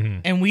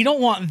 And we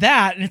don't want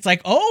that. And it's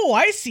like, oh,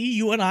 I see,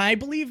 you and I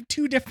believe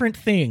 2 different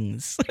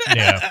things.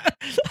 Yeah.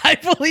 I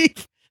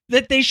believe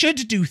that they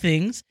should do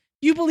things.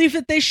 You believe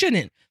that they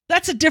shouldn't.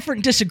 That's a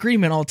different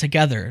disagreement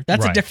altogether.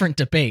 That's a different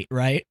debate,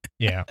 right?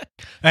 Yeah.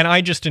 And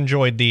I just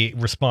enjoyed the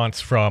response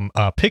from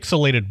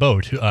Pixelated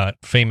Boat,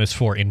 famous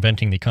for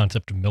inventing the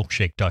concept of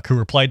milkshake duck, who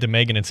replied to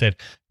Meghan and said,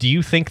 do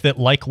you think that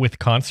like with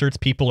concerts,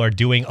 people are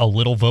doing a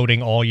little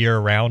voting all year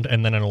round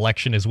and then an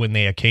election is when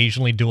they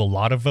occasionally do a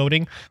lot of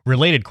voting?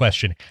 Related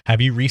question. Have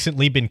you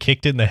recently been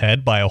kicked in the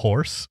head by a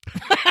horse?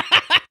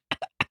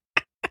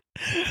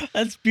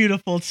 That's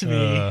beautiful to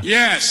me.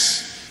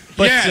 Yes.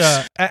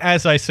 But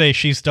as I say,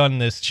 she's doing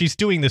this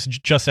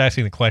just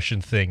asking the question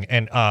thing.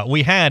 And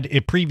we had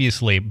it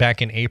previously,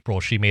 back in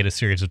April, she made a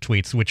series of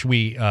tweets, which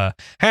we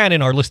had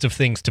in our list of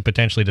things to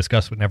potentially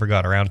discuss, but never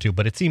got around to.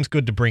 But it seems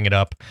good to bring it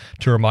up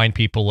to remind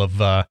people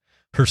of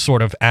her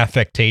sort of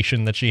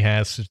affectation that she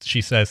has.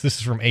 She says, this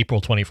is from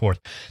April 24th.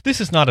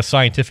 This is not a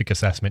scientific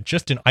assessment,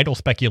 just an idle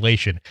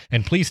speculation,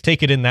 and please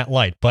take it in that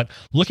light. But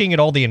looking at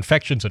all the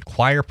infections at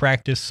choir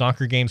practice,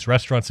 soccer games,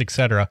 restaurants,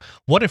 etc.,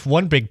 what if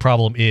one big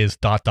problem is ...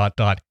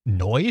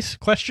 noise? ?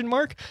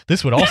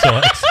 This would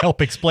also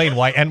help explain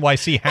why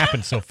NYC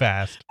happened so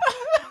fast.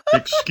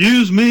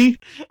 Excuse me?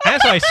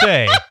 As I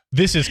say,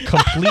 this is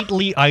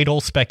completely idle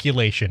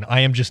speculation.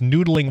 I am just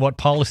noodling what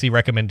policy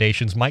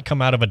recommendations might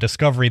come out of a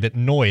discovery that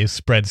noise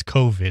spreads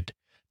COVID.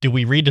 Do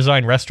we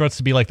redesign restaurants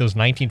to be like those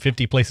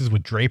 1950 places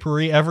with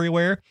drapery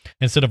everywhere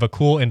instead of a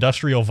cool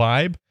industrial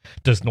vibe?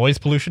 Does noise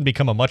pollution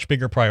become a much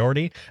bigger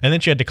priority? And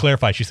then she had to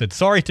clarify. She said,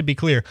 sorry to be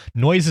clear,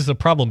 noise is a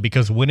problem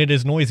because when it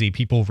is noisy,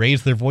 people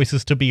raise their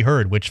voices to be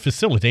heard, which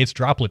facilitates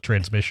droplet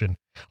transmission.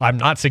 I'm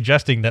not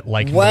suggesting that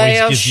noise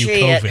gives you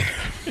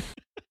COVID.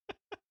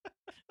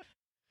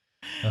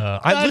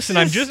 I'm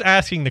just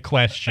asking the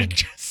question. I'm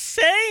just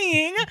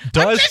saying.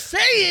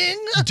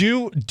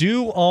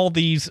 Do all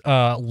these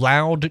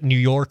loud New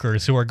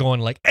Yorkers who are going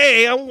like,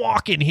 hey, I'm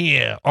walking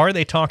here, are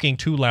they talking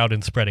too loud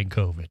and spreading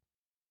COVID?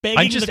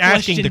 I'm just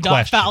asking the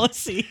question.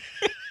 Fallacy.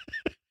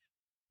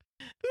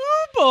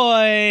 Ooh,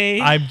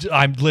 boy. I'm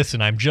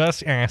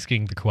just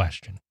asking the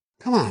question.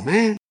 Come on,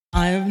 man.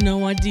 I have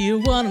no idea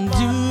what I'm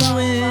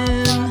doing.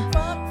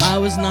 I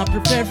was not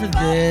prepared for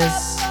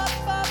this.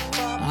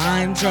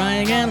 I'm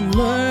trying and I'm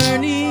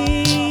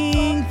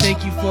learning.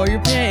 Thank you for your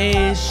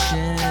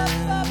patience.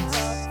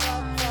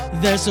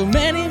 There's so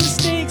many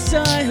mistakes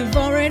I have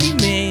already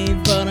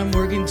made, but I'm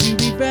working to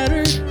be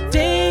better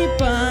day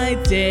by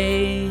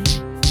day.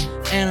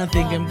 And I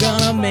think I'm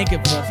gonna make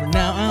it, but for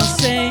now I'll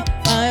say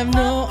I have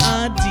no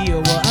idea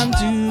what I'm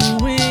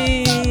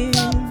doing.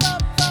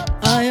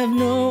 I have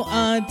no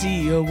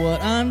idea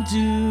what I'm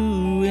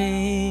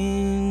doing.